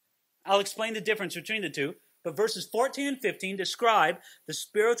 I'll explain the difference between the two, but verses 14 and 15 describe the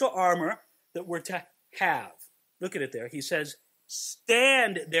spiritual armor that we're to have. Look at it there. He says,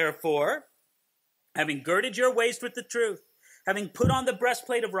 stand, therefore, having girded your waist with the truth, having put on the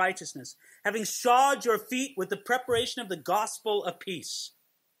breastplate of righteousness, having shod your feet with the preparation of the gospel of peace.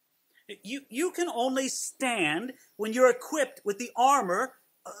 You can only stand when you're equipped with the armor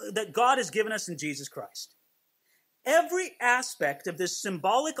that God has given us in Jesus Christ. Every aspect of this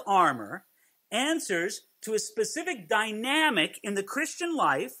symbolic armor answers to a specific dynamic in the Christian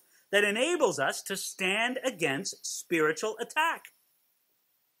life that enables us to stand against spiritual attack.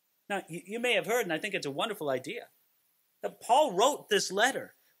 Now, you may have heard, and I think it's a wonderful idea, that Paul wrote this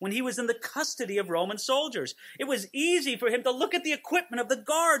letter when he was in the custody of Roman soldiers. It was easy for him to look at the equipment of the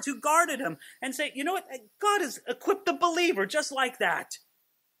guards who guarded him and say, you know what, God has equipped the believer just like that.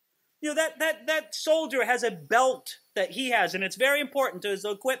 You know, that soldier has a belt that he has, and it's very important to his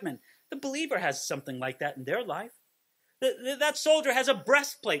equipment. The believer has something like that in their life. That soldier has a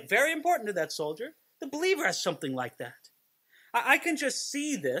breastplate, very important to that soldier. The believer has something like that. I can just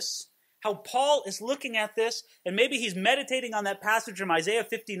see this, how Paul is looking at this, and maybe he's meditating on that passage from Isaiah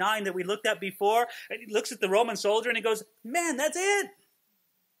 59 that we looked at before. And he looks at the Roman soldier and he goes, man, that's it.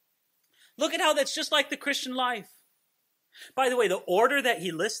 Look at how that's just like the Christian life. By the way, the order that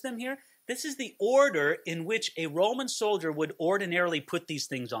he lists them here, this is the order in which a Roman soldier would ordinarily put these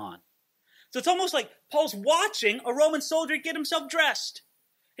things on. So it's almost like Paul's watching a Roman soldier get himself dressed.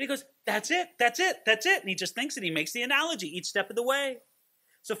 And he goes, that's it, that's it, that's it. And he just thinks, and he makes the analogy each step of the way.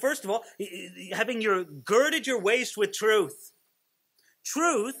 So first of all, having girded your waist with truth.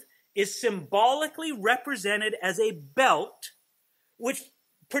 Truth is symbolically represented as a belt which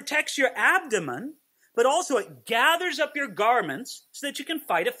protects your abdomen, but also it gathers up your garments so that you can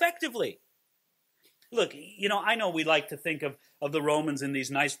fight effectively. Look, you know, I know we like to think of the Romans in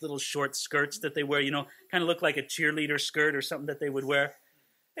these nice little short skirts that they wear, you know, kind of look like a cheerleader skirt or something that they would wear.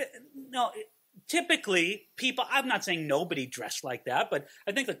 No, typically people, I'm not saying nobody dressed like that, but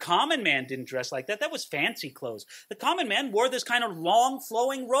I think the common man didn't dress like that. That was fancy clothes. The common man wore this kind of long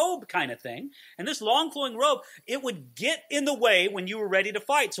flowing robe kind of thing. And this long flowing robe, it would get in the way when you were ready to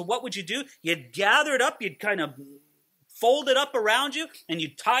fight. So what would you do? You'd gather it up, you'd kind of fold it up around you, and you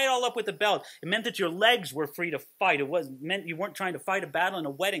tie it all up with a belt. It meant that your legs were free to fight. Meant you weren't trying to fight a battle in a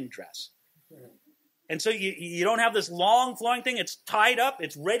wedding dress. And so you don't have this long flowing thing. It's tied up,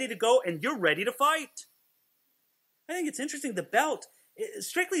 it's ready to go, and you're ready to fight. I think it's interesting. The belt,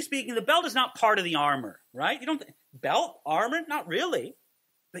 strictly speaking, the belt is not part of the armor, right? You don't belt, armor, not really.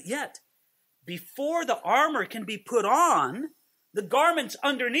 But yet, before the armor can be put on, the garments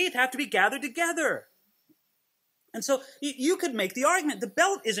underneath have to be gathered together. And so you could make the argument, the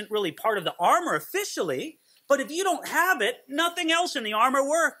belt isn't really part of the armor officially, but if you don't have it, nothing else in the armor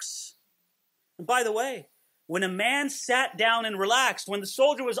works. And by the way, when a man sat down and relaxed, when the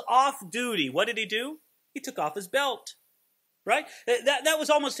soldier was off duty, what did he do? He took off his belt, right? That was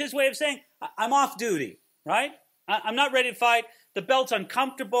almost his way of saying, I'm off duty, right? I'm not ready to fight. The belt's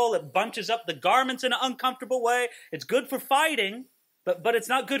uncomfortable. It bunches up the garments in an uncomfortable way. It's good for fighting, but it's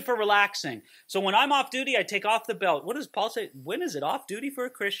not good for relaxing. So when I'm off duty, I take off the belt. What does Paul say? When is it off duty for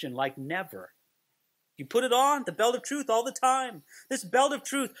a Christian? Like never. You put it on, the belt of truth, all the time. This belt of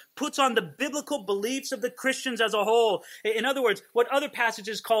truth puts on the biblical beliefs of the Christians as a whole. In other words, what other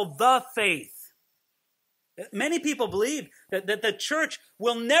passages call the faith. Many people believe that the church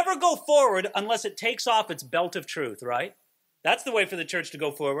will never go forward unless it takes off its belt of truth, right? That's the way for the church to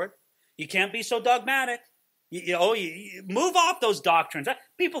go forward. You can't be so dogmatic. You move off those doctrines.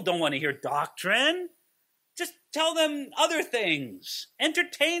 People don't want to hear doctrine. Just tell them other things.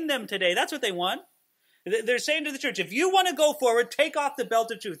 Entertain them today. That's what they want. They're saying to the church, if you want to go forward, take off the belt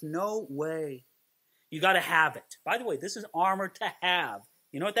of truth. No way. You got to have it. By the way, this is armor to have.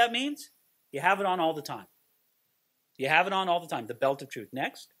 You know what that means? You have it on all the time. You have it on all the time, the belt of truth.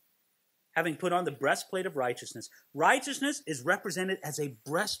 Next, having put on the breastplate of righteousness. Righteousness is represented as a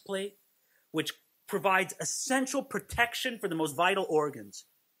breastplate which provides essential protection for the most vital organs.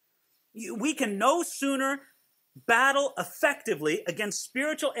 We can no sooner battle effectively against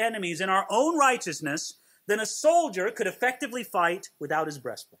spiritual enemies in our own righteousness than a soldier could effectively fight without his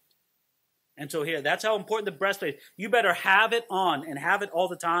breastplate. And so here, that's how important the breastplate is. You better have it on and have it all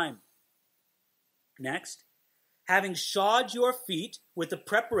the time. Next, having shod your feet with the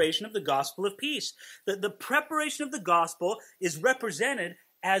preparation of the gospel of peace. The preparation of the gospel is represented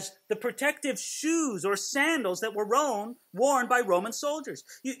as the protective shoes or sandals that were worn by Roman soldiers.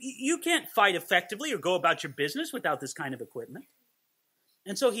 You can't fight effectively or go about your business without this kind of equipment.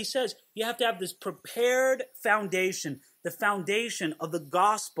 And so he says you have to have this prepared foundation, the foundation of the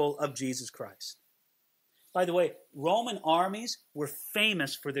gospel of Jesus Christ. By the way, Roman armies were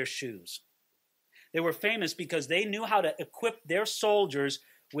famous for their shoes. They were famous because they knew how to equip their soldiers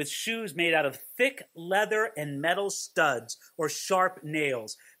with shoes made out of thick leather and metal studs or sharp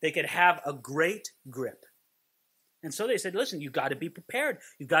nails. They could have a great grip. And so they said, listen, you've got to be prepared.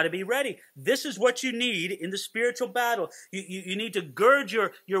 You've got to be ready. This is what you need in the spiritual battle. You need to gird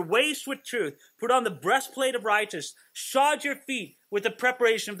your waist with truth, put on the breastplate of righteousness, shod your feet with the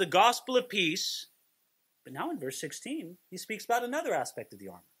preparation of the gospel of peace. But now in verse 16, he speaks about another aspect of the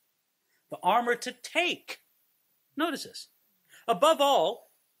armor. The armor to take. Notice this. Above all,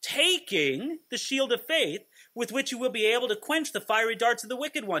 taking the shield of faith with which you will be able to quench the fiery darts of the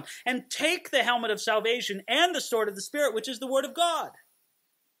wicked one, and take the helmet of salvation and the sword of the Spirit, which is the word of God.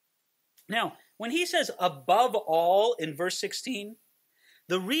 Now, when he says above all in verse 16,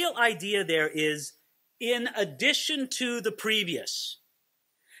 the real idea there is in addition to the previous.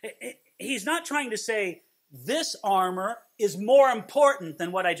 He's not trying to say this armor is more important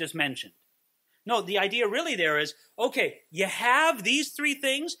than what I just mentioned. No, the idea really there is, okay, you have these three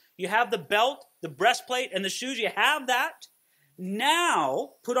things. You have the belt, the breastplate, and the shoes. You have that.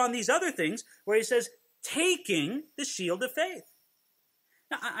 Now, put on these other things where he says, taking the shield of faith.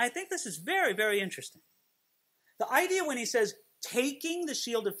 Now, I think this is very, very interesting. The idea when he says taking the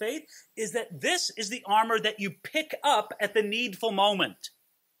shield of faith is that this is the armor that you pick up at the needful moment.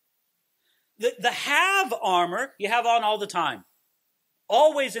 The have armor you have on all the time.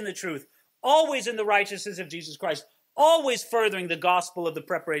 Always in the truth. Always in the righteousness of Jesus Christ. Always furthering the gospel of the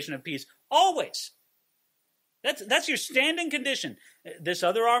preparation of peace. Always. That's your standing condition. This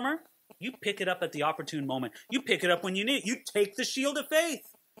other armor, you pick it up at the opportune moment. You pick it up when you need it. You take the shield of faith.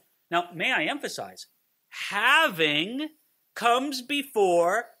 Now, may I emphasize, having comes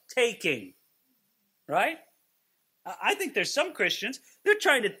before taking. Right? I think there's some Christians, they're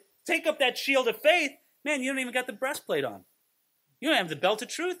trying to take up that shield of faith. Man, you don't even got the breastplate on. You don't have the belt of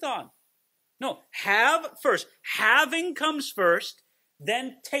truth on. No, have first. Having comes first,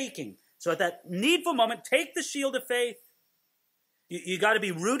 then taking. So at that needful moment, take the shield of faith. You got to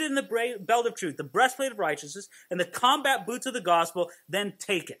be rooted in the belt of truth, the breastplate of righteousness, and the combat boots of the gospel, then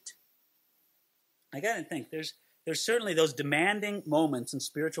take it. I got to think, there's certainly those demanding moments in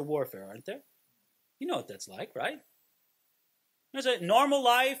spiritual warfare, aren't there? You know what that's like, right? There's a normal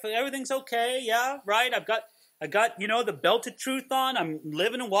life, everything's okay, yeah, right? I got, the belt of truth on. I'm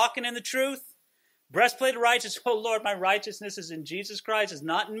living and walking in the truth. Breastplate of righteousness. Oh, Lord, my righteousness is in Jesus Christ. It's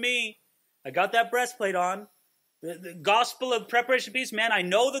not in me. I got that breastplate on. The gospel of preparation of peace. Man, I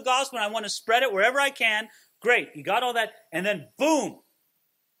know the gospel and I want to spread it wherever I can. Great. You got all that. And then, boom,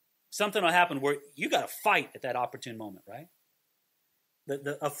 something will happen where you got to fight at that opportune moment, right?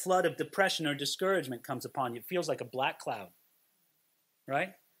 A flood of depression or discouragement comes upon you. It feels like a black cloud, right?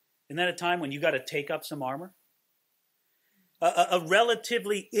 Isn't that a time when you got to take up some armor? A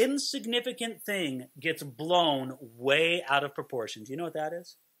relatively insignificant thing gets blown way out of proportion. Do you know what that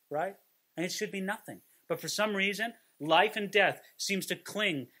is? Right? And it should be nothing. But for some reason, life and death seems to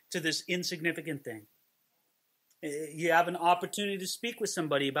cling to this insignificant thing. You have an opportunity to speak with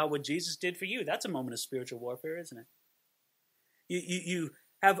somebody about what Jesus did for you. That's a moment of spiritual warfare, isn't it? You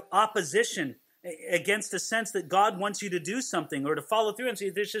have opposition against the sense that God wants you to do something or to follow through. And so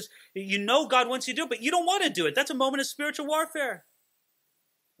there's just, God wants you to do it, but you don't want to do it. That's a moment of spiritual warfare.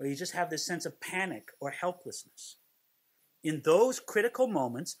 Or you just have this sense of panic or helplessness. In those critical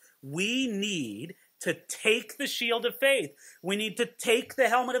moments, we need to take the shield of faith. We need to take the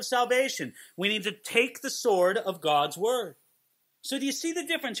helmet of salvation. We need to take the sword of God's word. So do you see the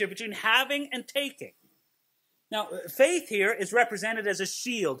difference here between having and taking? Now, faith here is represented as a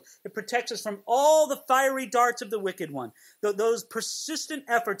shield. It protects us from all the fiery darts of the wicked one, those persistent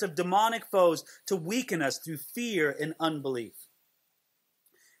efforts of demonic foes to weaken us through fear and unbelief.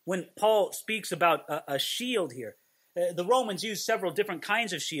 When Paul speaks about a shield here, the Romans used several different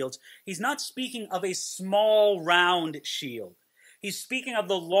kinds of shields. He's not speaking of a small, round shield. He's speaking of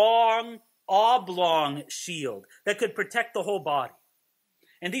the long, oblong shield that could protect the whole body.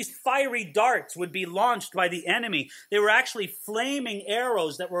 And these fiery darts would be launched by the enemy. They were actually flaming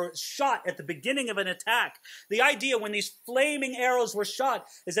arrows that were shot at the beginning of an attack. The idea when these flaming arrows were shot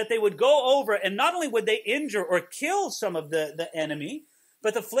is that they would go over, and not only would they injure or kill some of the enemy,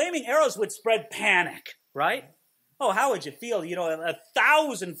 But the flaming arrows would spread panic, right? Oh, how would you feel?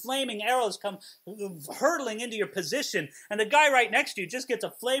 1,000 flaming arrows come hurtling into your position, and the guy right next to you just gets a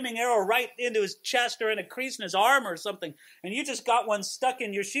flaming arrow right into his chest or in a crease in his arm or something, and you just got one stuck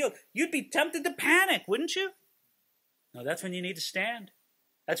in your shield. You'd be tempted to panic, wouldn't you? No, that's when you need to stand.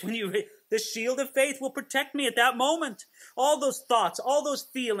 That's when the shield of faith will protect me at that moment. All those thoughts, all those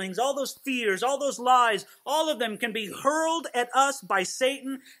feelings, all those fears, all those lies, all of them can be hurled at us by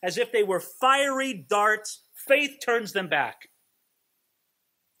Satan as if they were fiery darts. Faith turns them back.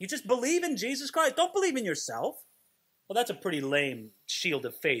 You just believe in Jesus Christ. Don't believe in yourself. Well, that's a pretty lame shield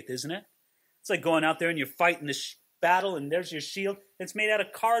of faith, isn't it? It's like going out there and you're fighting this battle and there's your shield. It's made out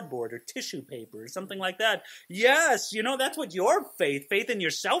of cardboard or tissue paper or something like that. Yes, that's what your faith in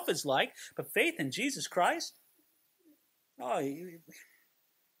yourself is like. But faith in Jesus Christ? We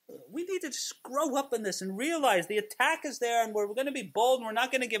need to just grow up in this and realize the attack is there and we're going to be bold and we're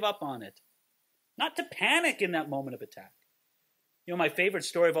not going to give up on it. Not to panic in that moment of attack. My favorite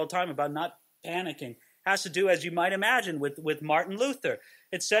story of all time about not panicking has to do, as you might imagine, with Martin Luther.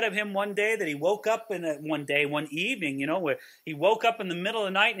 It said of him one day that he woke up one evening, where he woke up in the middle of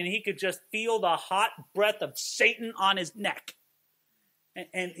the night and he could just feel the hot breath of Satan on his neck.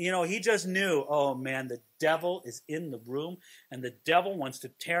 And he just knew, oh man, the devil is in the room and the devil wants to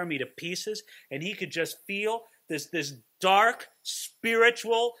tear me to pieces. And he could just feel this dark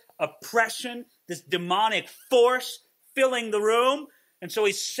spiritual oppression, this demonic force filling the room. And so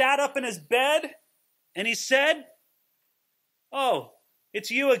he sat up in his bed and he said, "Oh, it's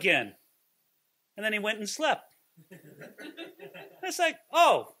you again." And then he went and slept. It's like,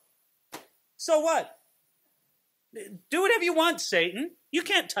 oh, so what? Do whatever you want, Satan. You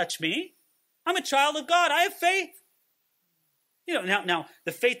can't touch me. I'm a child of God. I have faith. Now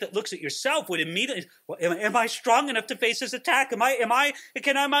the faith that looks at yourself would immediately, well, am I strong enough to face this attack? Am I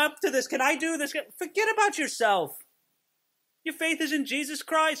up to this? Can I do this? Forget about yourself. Your faith is in Jesus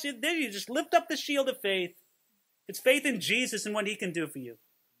Christ. Then you just lift up the shield of faith. It's faith in Jesus and what he can do for you.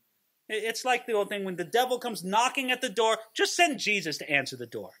 It's like the old thing, when the devil comes knocking at the door, just send Jesus to answer the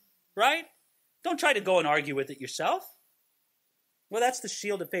door, right? Don't try to go and argue with it yourself. Well, that's the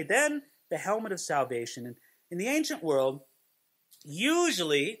shield of faith. Then the helmet of salvation. And in the ancient world,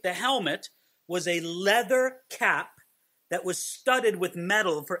 usually the helmet was a leather cap that was studded with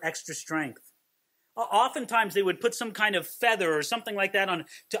metal for extra strength. Oftentimes they would put some kind of feather or something like that on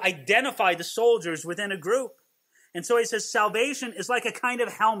to identify the soldiers within a group. And so he says salvation is like a kind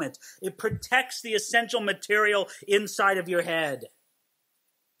of helmet. It protects the essential material inside of your head.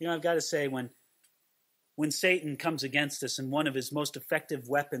 I've got to say, when Satan comes against us and one of his most effective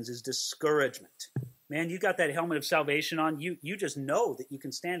weapons is discouragement, man, you got that helmet of salvation on, you just know that you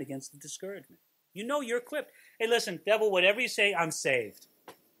can stand against the discouragement. You're equipped. Hey, listen, devil, whatever you say, I'm saved,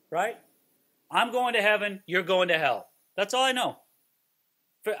 right? I'm going to heaven, you're going to hell. That's all I know.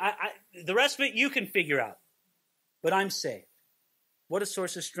 The rest of it you can figure out. But I'm saved. What a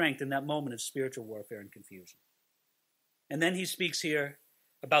source of strength in that moment of spiritual warfare and confusion. And then he speaks here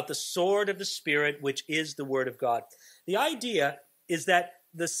about the sword of the Spirit, which is the Word of God. The idea is that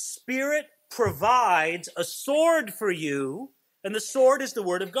the Spirit provides a sword for you, and the sword is the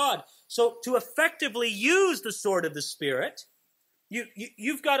Word of God. So to effectively use the sword of the Spirit,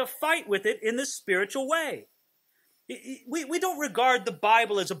 you've got to fight with it in the spiritual way. We don't regard the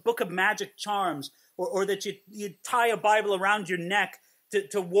Bible as a book of magic charms, or that you tie a Bible around your neck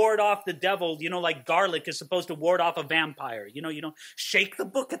to ward off the devil, like garlic is supposed to ward off a vampire. You don't shake the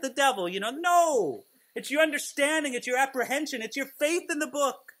book at the devil, No, it's your understanding, it's your apprehension, it's your faith in the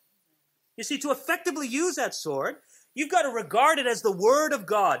book. You see, to effectively use that sword, you've got to regard it as the Word of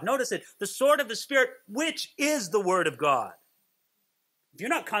God. Notice it, the sword of the Spirit, which is the Word of God. If you're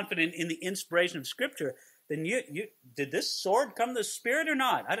not confident in the inspiration of Scripture, then did this sword come to the Spirit or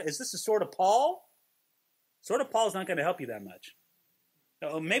not? Is this the sword of Paul? The sword of Paul is not going to help you that much.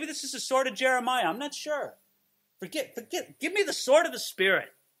 Maybe this is the sword of Jeremiah. I'm not sure. Forget. Give me the sword of the Spirit,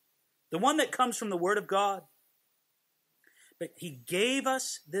 the one that comes from the Word of God. But he gave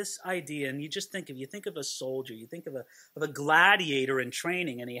us this idea, and you think of a soldier, you think of a gladiator in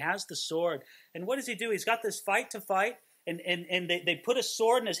training, and he has the sword. And what does he do? He's got this fight to fight, and they put a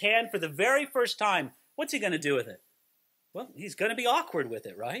sword in his hand for the very first time. What's he going to do with it? Well, he's going to be awkward with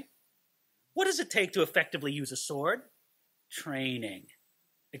it, right? What does it take to effectively use a sword? Training,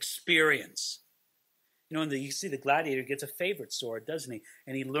 experience. You know, you see the gladiator gets a favorite sword, doesn't he?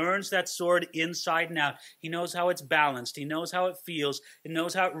 And he learns that sword inside and out. He knows how it's balanced. He knows how it feels. He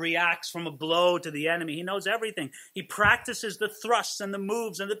knows how it reacts from a blow to the enemy. He knows everything. He practices the thrusts and the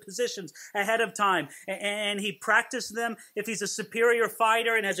moves and the positions ahead of time. And he practices them if he's a superior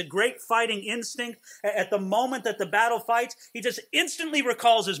fighter and has a great fighting instinct. At the moment that the battle fights, he just instantly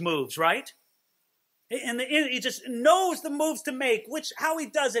recalls his moves, right? And he just knows the moves to make, how he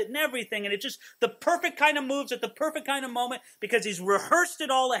does it and everything. And it's just the perfect kind of moves at the perfect kind of moment because he's rehearsed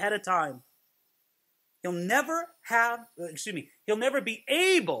it all ahead of time. He'll never be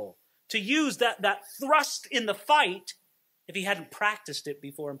able to use that thrust in the fight if he hadn't practiced it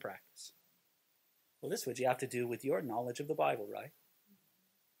before in practice. Well, this is what you have to do with your knowledge of the Bible, right?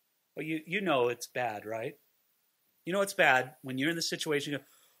 Well, you know it's bad, right? You know it's bad when you're in the situation, you go,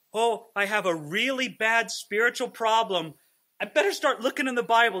 oh, I have a really bad spiritual problem. I better start looking in the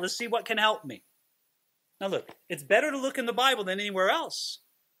Bible to see what can help me. Now look, it's better to look in the Bible than anywhere else.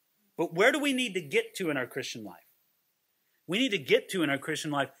 But where do we need to get to in our Christian life? We need to get to in our Christian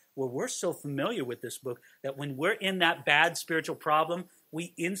life where we're so familiar with this book that when we're in that bad spiritual problem,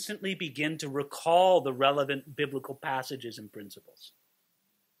 we instantly begin to recall the relevant biblical passages and principles.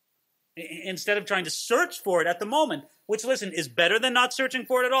 Instead of trying to search for it at the moment, which, listen, is better than not searching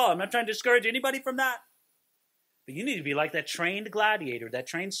for it at all. I'm not trying to discourage anybody from that. But you need to be like that trained gladiator, that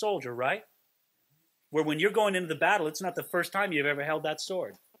trained soldier, right? Where when you're going into the battle, it's not the first time you've ever held that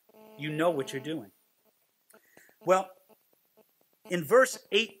sword. You know what you're doing. Well, in verse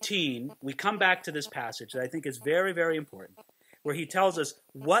 18, we come back to this passage that I think is very, very important, where he tells us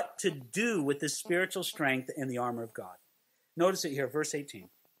what to do with this spiritual strength and the armor of God. Notice it here, verse 18.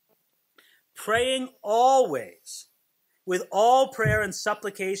 Praying always with all prayer and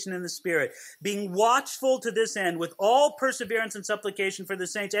supplication in the Spirit, being watchful to this end with all perseverance and supplication for the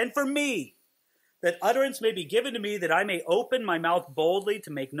saints and for me, that utterance may be given to me, that I may open my mouth boldly to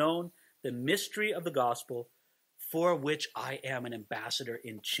make known the mystery of the gospel, for which I am an ambassador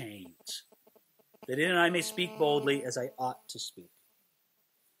in chains, that in it I may speak boldly as I ought to speak.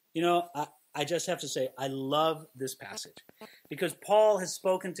 You know, I just have to say, I love this passage because Paul has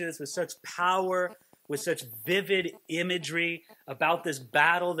spoken to us with such power, with such vivid imagery about this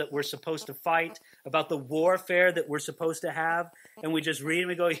battle that we're supposed to fight, about the warfare that we're supposed to have. And we just read and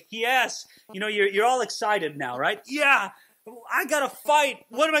we go, yes, you know, you're all excited now, right? Yeah, I got to fight.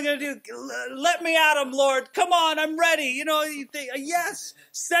 What am I going to do? Let me at him, Lord. Come on, I'm ready. You know, you think, yes,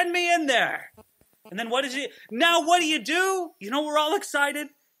 send me in there. And then what do? You know, we're all excited.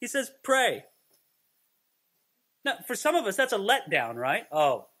 He says, pray. Now, for some of us, that's a letdown, right?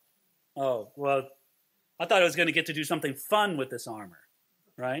 Oh, well, I thought I was going to get to do something fun with this armor,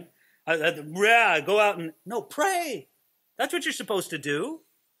 right? Go out and, no, pray. That's what you're supposed to do.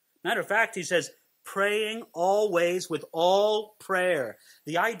 Matter of fact, he says, praying always with all prayer.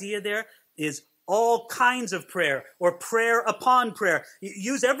 The idea there is all kinds of prayer or prayer upon prayer.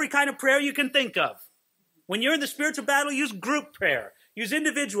 Use every kind of prayer you can think of. When you're in the spiritual battle, use group prayer. Use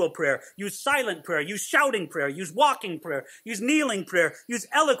individual prayer, use silent prayer, use shouting prayer, use walking prayer, use kneeling prayer, use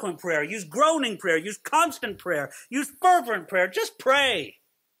eloquent prayer, use groaning prayer, use constant prayer, use fervent prayer. Just pray.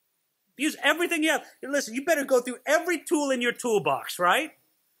 Use everything you have. Listen, you better go through every tool in your toolbox, right?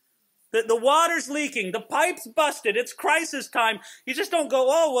 The water's leaking, the pipe's busted, it's crisis time. You just don't go,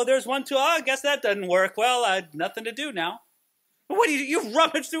 oh, well, there's one tool. Oh, I guess that doesn't work. Well, I had nothing to do now. What do you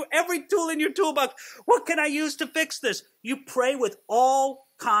rummage through every tool in your toolbox. What can I use to fix this? You pray with all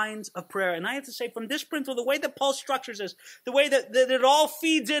kinds of prayer. And I have to say, from this principle, the way that Paul structures this, the way that it all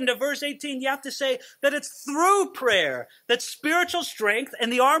feeds into verse 18, you have to say that it's through prayer that spiritual strength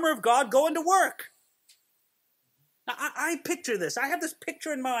and the armor of God go into work. Now, I picture this. I have this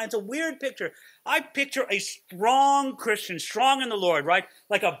picture in my mind. It's a weird picture. I picture a strong Christian, strong in the Lord, right?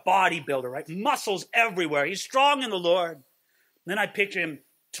 Like a bodybuilder, right? Muscles everywhere. He's strong in the Lord. Then I picture him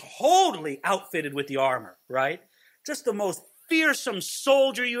totally outfitted with the armor, right? Just the most fearsome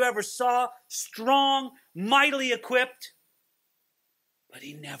soldier you ever saw, strong, mightily equipped. But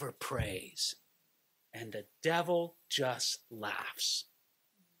he never prays. And the devil just laughs.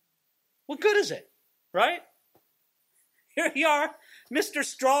 What good is it, right? Here you are, Mr.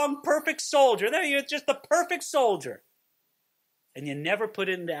 Strong, perfect soldier. There you're just the perfect soldier. And you never put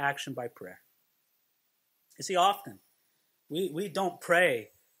it into action by prayer. You see, often, we don't pray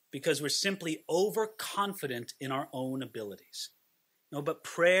because we're simply overconfident in our own abilities. No, but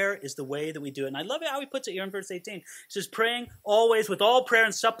prayer is the way that we do it. And I love it how he puts it here in verse 18. He says, praying always with all prayer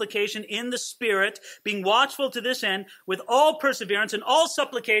and supplication in the Spirit, being watchful to this end, with all perseverance and all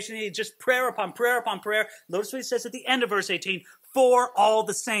supplication. He just prayer upon prayer upon prayer. Notice what he says at the end of verse 18, for all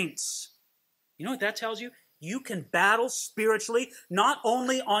the saints. You know what that tells you? You can battle spiritually, not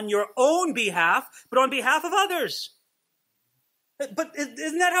only on your own behalf, but on behalf of others. But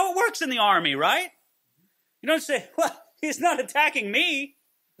isn't that how it works in the army, right? You don't say, well, he's not attacking me.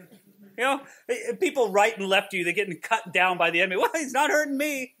 You know, people right and left of you, they're getting cut down by the enemy. Well, he's not hurting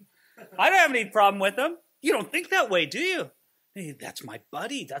me. I don't have any problem with him. You don't think that way, do you? Hey, that's my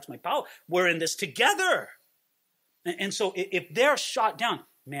buddy. That's my pal. We're in this together. And so if they're shot down,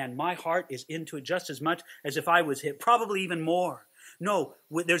 man, my heart is into it just as much as if I was hit, probably even more. No,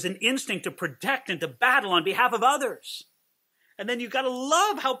 there's an instinct to protect and to battle on behalf of others. And then you've got to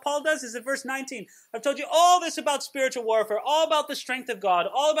love how Paul does this in verse 19. I've told you all this about spiritual warfare, all about the strength of God,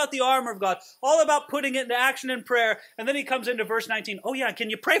 all about the armor of God, all about putting it into action in prayer. And then he comes into verse 19. Oh yeah,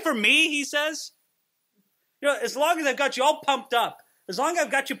 can you pray for me, he says? You know, as long as I've got you all pumped up, as long as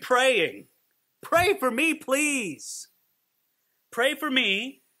I've got you praying, pray for me, please. Pray for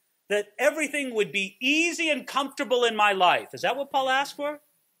me that everything would be easy and comfortable in my life. Is that what Paul asked for?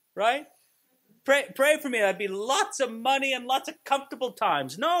 Right? Pray for me. That'd be lots of money and lots of comfortable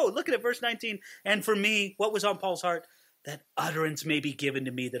times. No, look at it, verse 19. And for me, what was on Paul's heart? That utterance may be given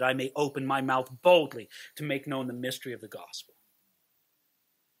to me, that I may open my mouth boldly to make known the mystery of the gospel.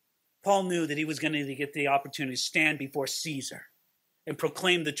 Paul knew that he was going to get the opportunity to stand before Caesar and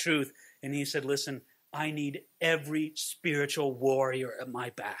proclaim the truth. And he said, listen, I need every spiritual warrior at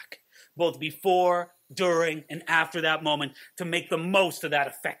my back, both before, during, and after that moment, to make the most of that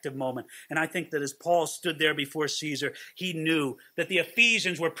effective moment. And I think that as Paul stood there before Caesar, he knew that the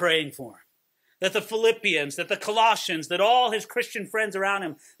Ephesians were praying for him, that the Philippians, that the Colossians, that all his Christian friends around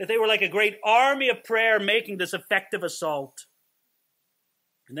him, that they were like a great army of prayer making this effective assault.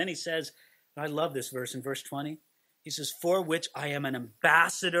 And then he says, I love this verse in verse 20. He says, for which I am an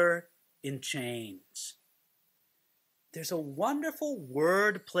ambassador in chains. There's a wonderful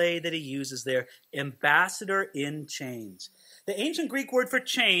word play that he uses there, ambassador in chains. The ancient Greek word for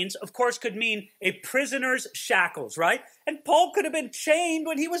chains, of course, could mean a prisoner's shackles, right? And Paul could have been chained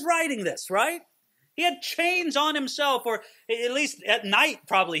when he was writing this, right? He had chains on himself, or at least at night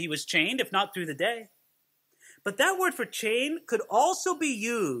probably he was chained, if not through the day. But that word for chain could also be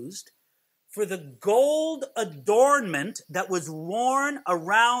used for the gold adornment that was worn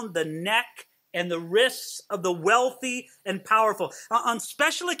around the neck and the wrists of the wealthy and powerful. On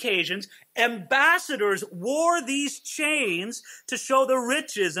special occasions, ambassadors wore these chains to show the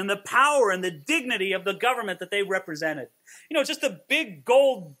riches and the power and the dignity of the government that they represented. You know, just the big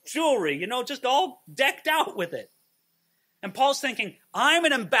gold jewelry, you know, just all decked out with it. And Paul's thinking, I'm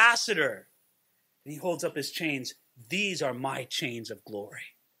an ambassador. And he holds up his chains. These are my chains of glory.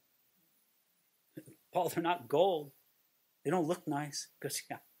 Paul, they're not gold. They don't look nice. Because,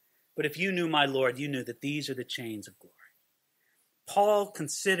 yeah. But if you knew my Lord, you knew that these are the chains of glory. Paul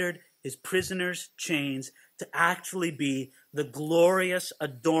considered his prisoner's chains to actually be the glorious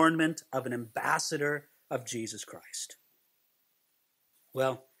adornment of an ambassador of Jesus Christ.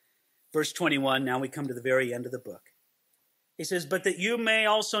 Well, verse 21, now we come to the very end of the book. He says, but that you may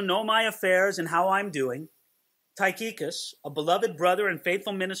also know my affairs and how I'm doing, Tychicus, a beloved brother and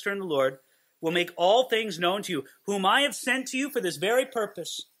faithful minister in the Lord, will make all things known to you, whom I have sent to you for this very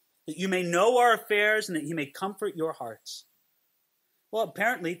purpose, that you may know our affairs and that he may comfort your hearts. Well,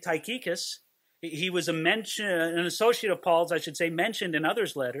 apparently Tychicus, he was an associate of Paul's, I should say, mentioned in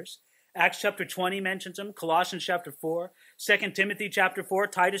others' letters. Acts chapter 20 mentions him, Colossians chapter 4, 2 Timothy chapter 4,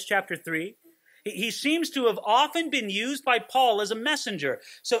 Titus chapter 3. He seems to have often been used by Paul as a messenger.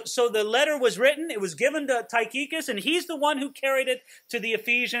 So the letter was written, it was given to Tychicus, and he's the one who carried it to the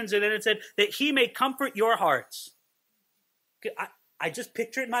Ephesians, and then it said that he may comfort your hearts. I just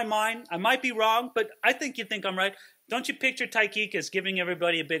picture it in my mind. I might be wrong, but I think you think I'm right. Don't you picture Tychicus giving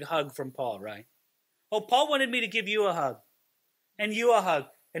everybody a big hug from Paul, right? Oh, Paul wanted me to give you a hug, and you a hug,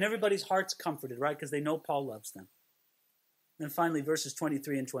 and everybody's heart's comforted, right? Because they know Paul loves them. And then finally, verses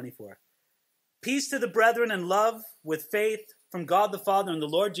 23 and 24. Peace to the brethren and love with faith from God the Father and the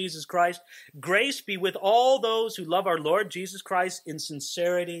Lord Jesus Christ. Grace be with all those who love our Lord Jesus Christ in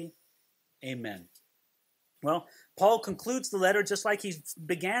sincerity. Amen. Well, Paul concludes the letter just like he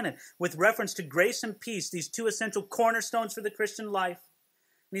began it, with reference to grace and peace, these two essential cornerstones for the Christian life.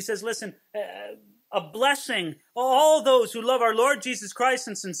 And he says, listen, a blessing, all those who love our Lord Jesus Christ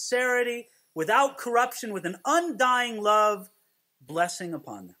in sincerity, without corruption, with an undying love, blessing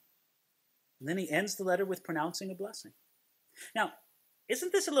upon them. And then he ends the letter with pronouncing a blessing. Now,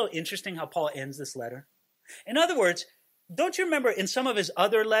 isn't this a little interesting how Paul ends this letter? In other words, don't you remember in some of his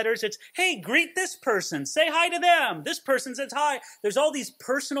other letters, it's, hey, greet this person, say hi to them. This person says hi. There's all these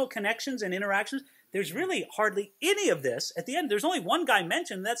personal connections and interactions. there's really hardly any of this. At the end, there's only one guy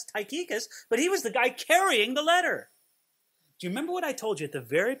mentioned, that's Tychicus, but he was the guy carrying the letter. Do you remember what I told you at the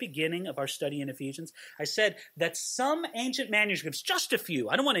very beginning of our study in Ephesians? I said that some ancient manuscripts, just a few,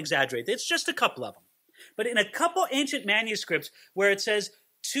 I don't want to exaggerate, it's just a couple of them, but in a couple ancient manuscripts where it says,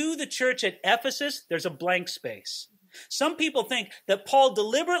 to the church at Ephesus, there's a blank space. Some people think that Paul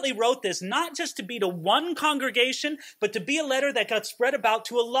deliberately wrote this not just to be to one congregation, but to be a letter that got spread about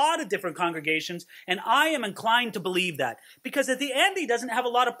to a lot of different congregations, and I am inclined to believe that. Because at the end, he doesn't have a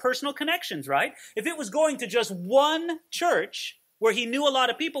lot of personal connections, right? If it was going to just one church where he knew a lot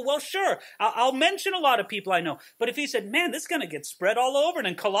of people, well, sure, I'll mention a lot of people I know. But if he said, man, this is going to get spread all over, and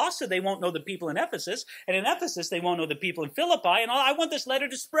in Colossae, they won't know the people in Ephesus, and in Ephesus, they won't know the people in Philippi, and I want this letter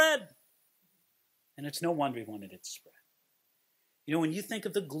to spread. And it's no wonder he wanted it to spread. You know, when you think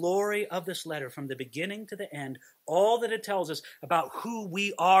of the glory of this letter from the beginning to the end, all that it tells us about who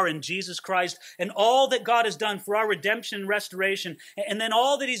we are in Jesus Christ and all that God has done for our redemption and restoration, and then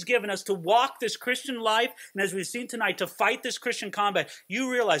all that he's given us to walk this Christian life, and as we've seen tonight, to fight this Christian combat,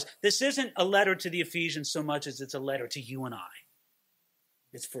 you realize this isn't a letter to the Ephesians so much as it's a letter to you and I.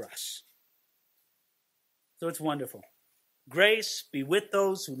 It's for us. So it's wonderful. Grace be with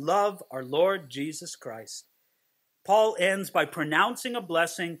those who love our Lord Jesus Christ. Paul ends by pronouncing a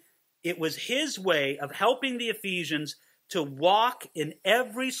blessing. It was his way of helping the Ephesians to walk in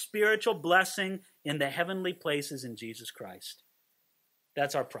every spiritual blessing in the heavenly places in Jesus Christ.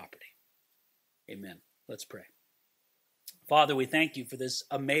 That's our property. Amen. Let's pray. Father, we thank you for this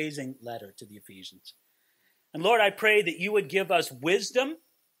amazing letter to the Ephesians. And Lord, I pray that you would give us wisdom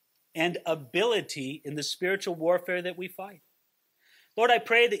and ability in the spiritual warfare that we fight. Lord, I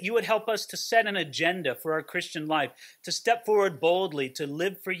pray that you would help us to set an agenda for our Christian life, to step forward boldly, to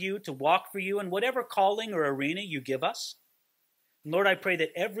live for you, to walk for you in whatever calling or arena you give us. And Lord, I pray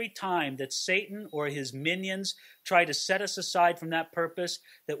that every time that Satan or his minions try to set us aside from that purpose,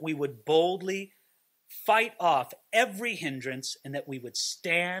 that we would boldly fight off every hindrance and that we would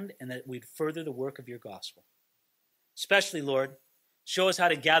stand and that we'd further the work of your gospel. Especially, Lord, show us how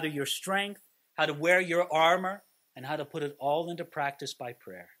to gather your strength, how to wear your armor, and how to put it all into practice by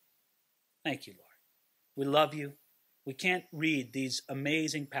prayer. Thank you, Lord. We love you. We can't read these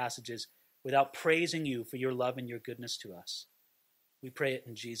amazing passages without praising you for your love and your goodness to us. We pray it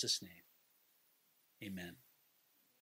in Jesus' name. Amen.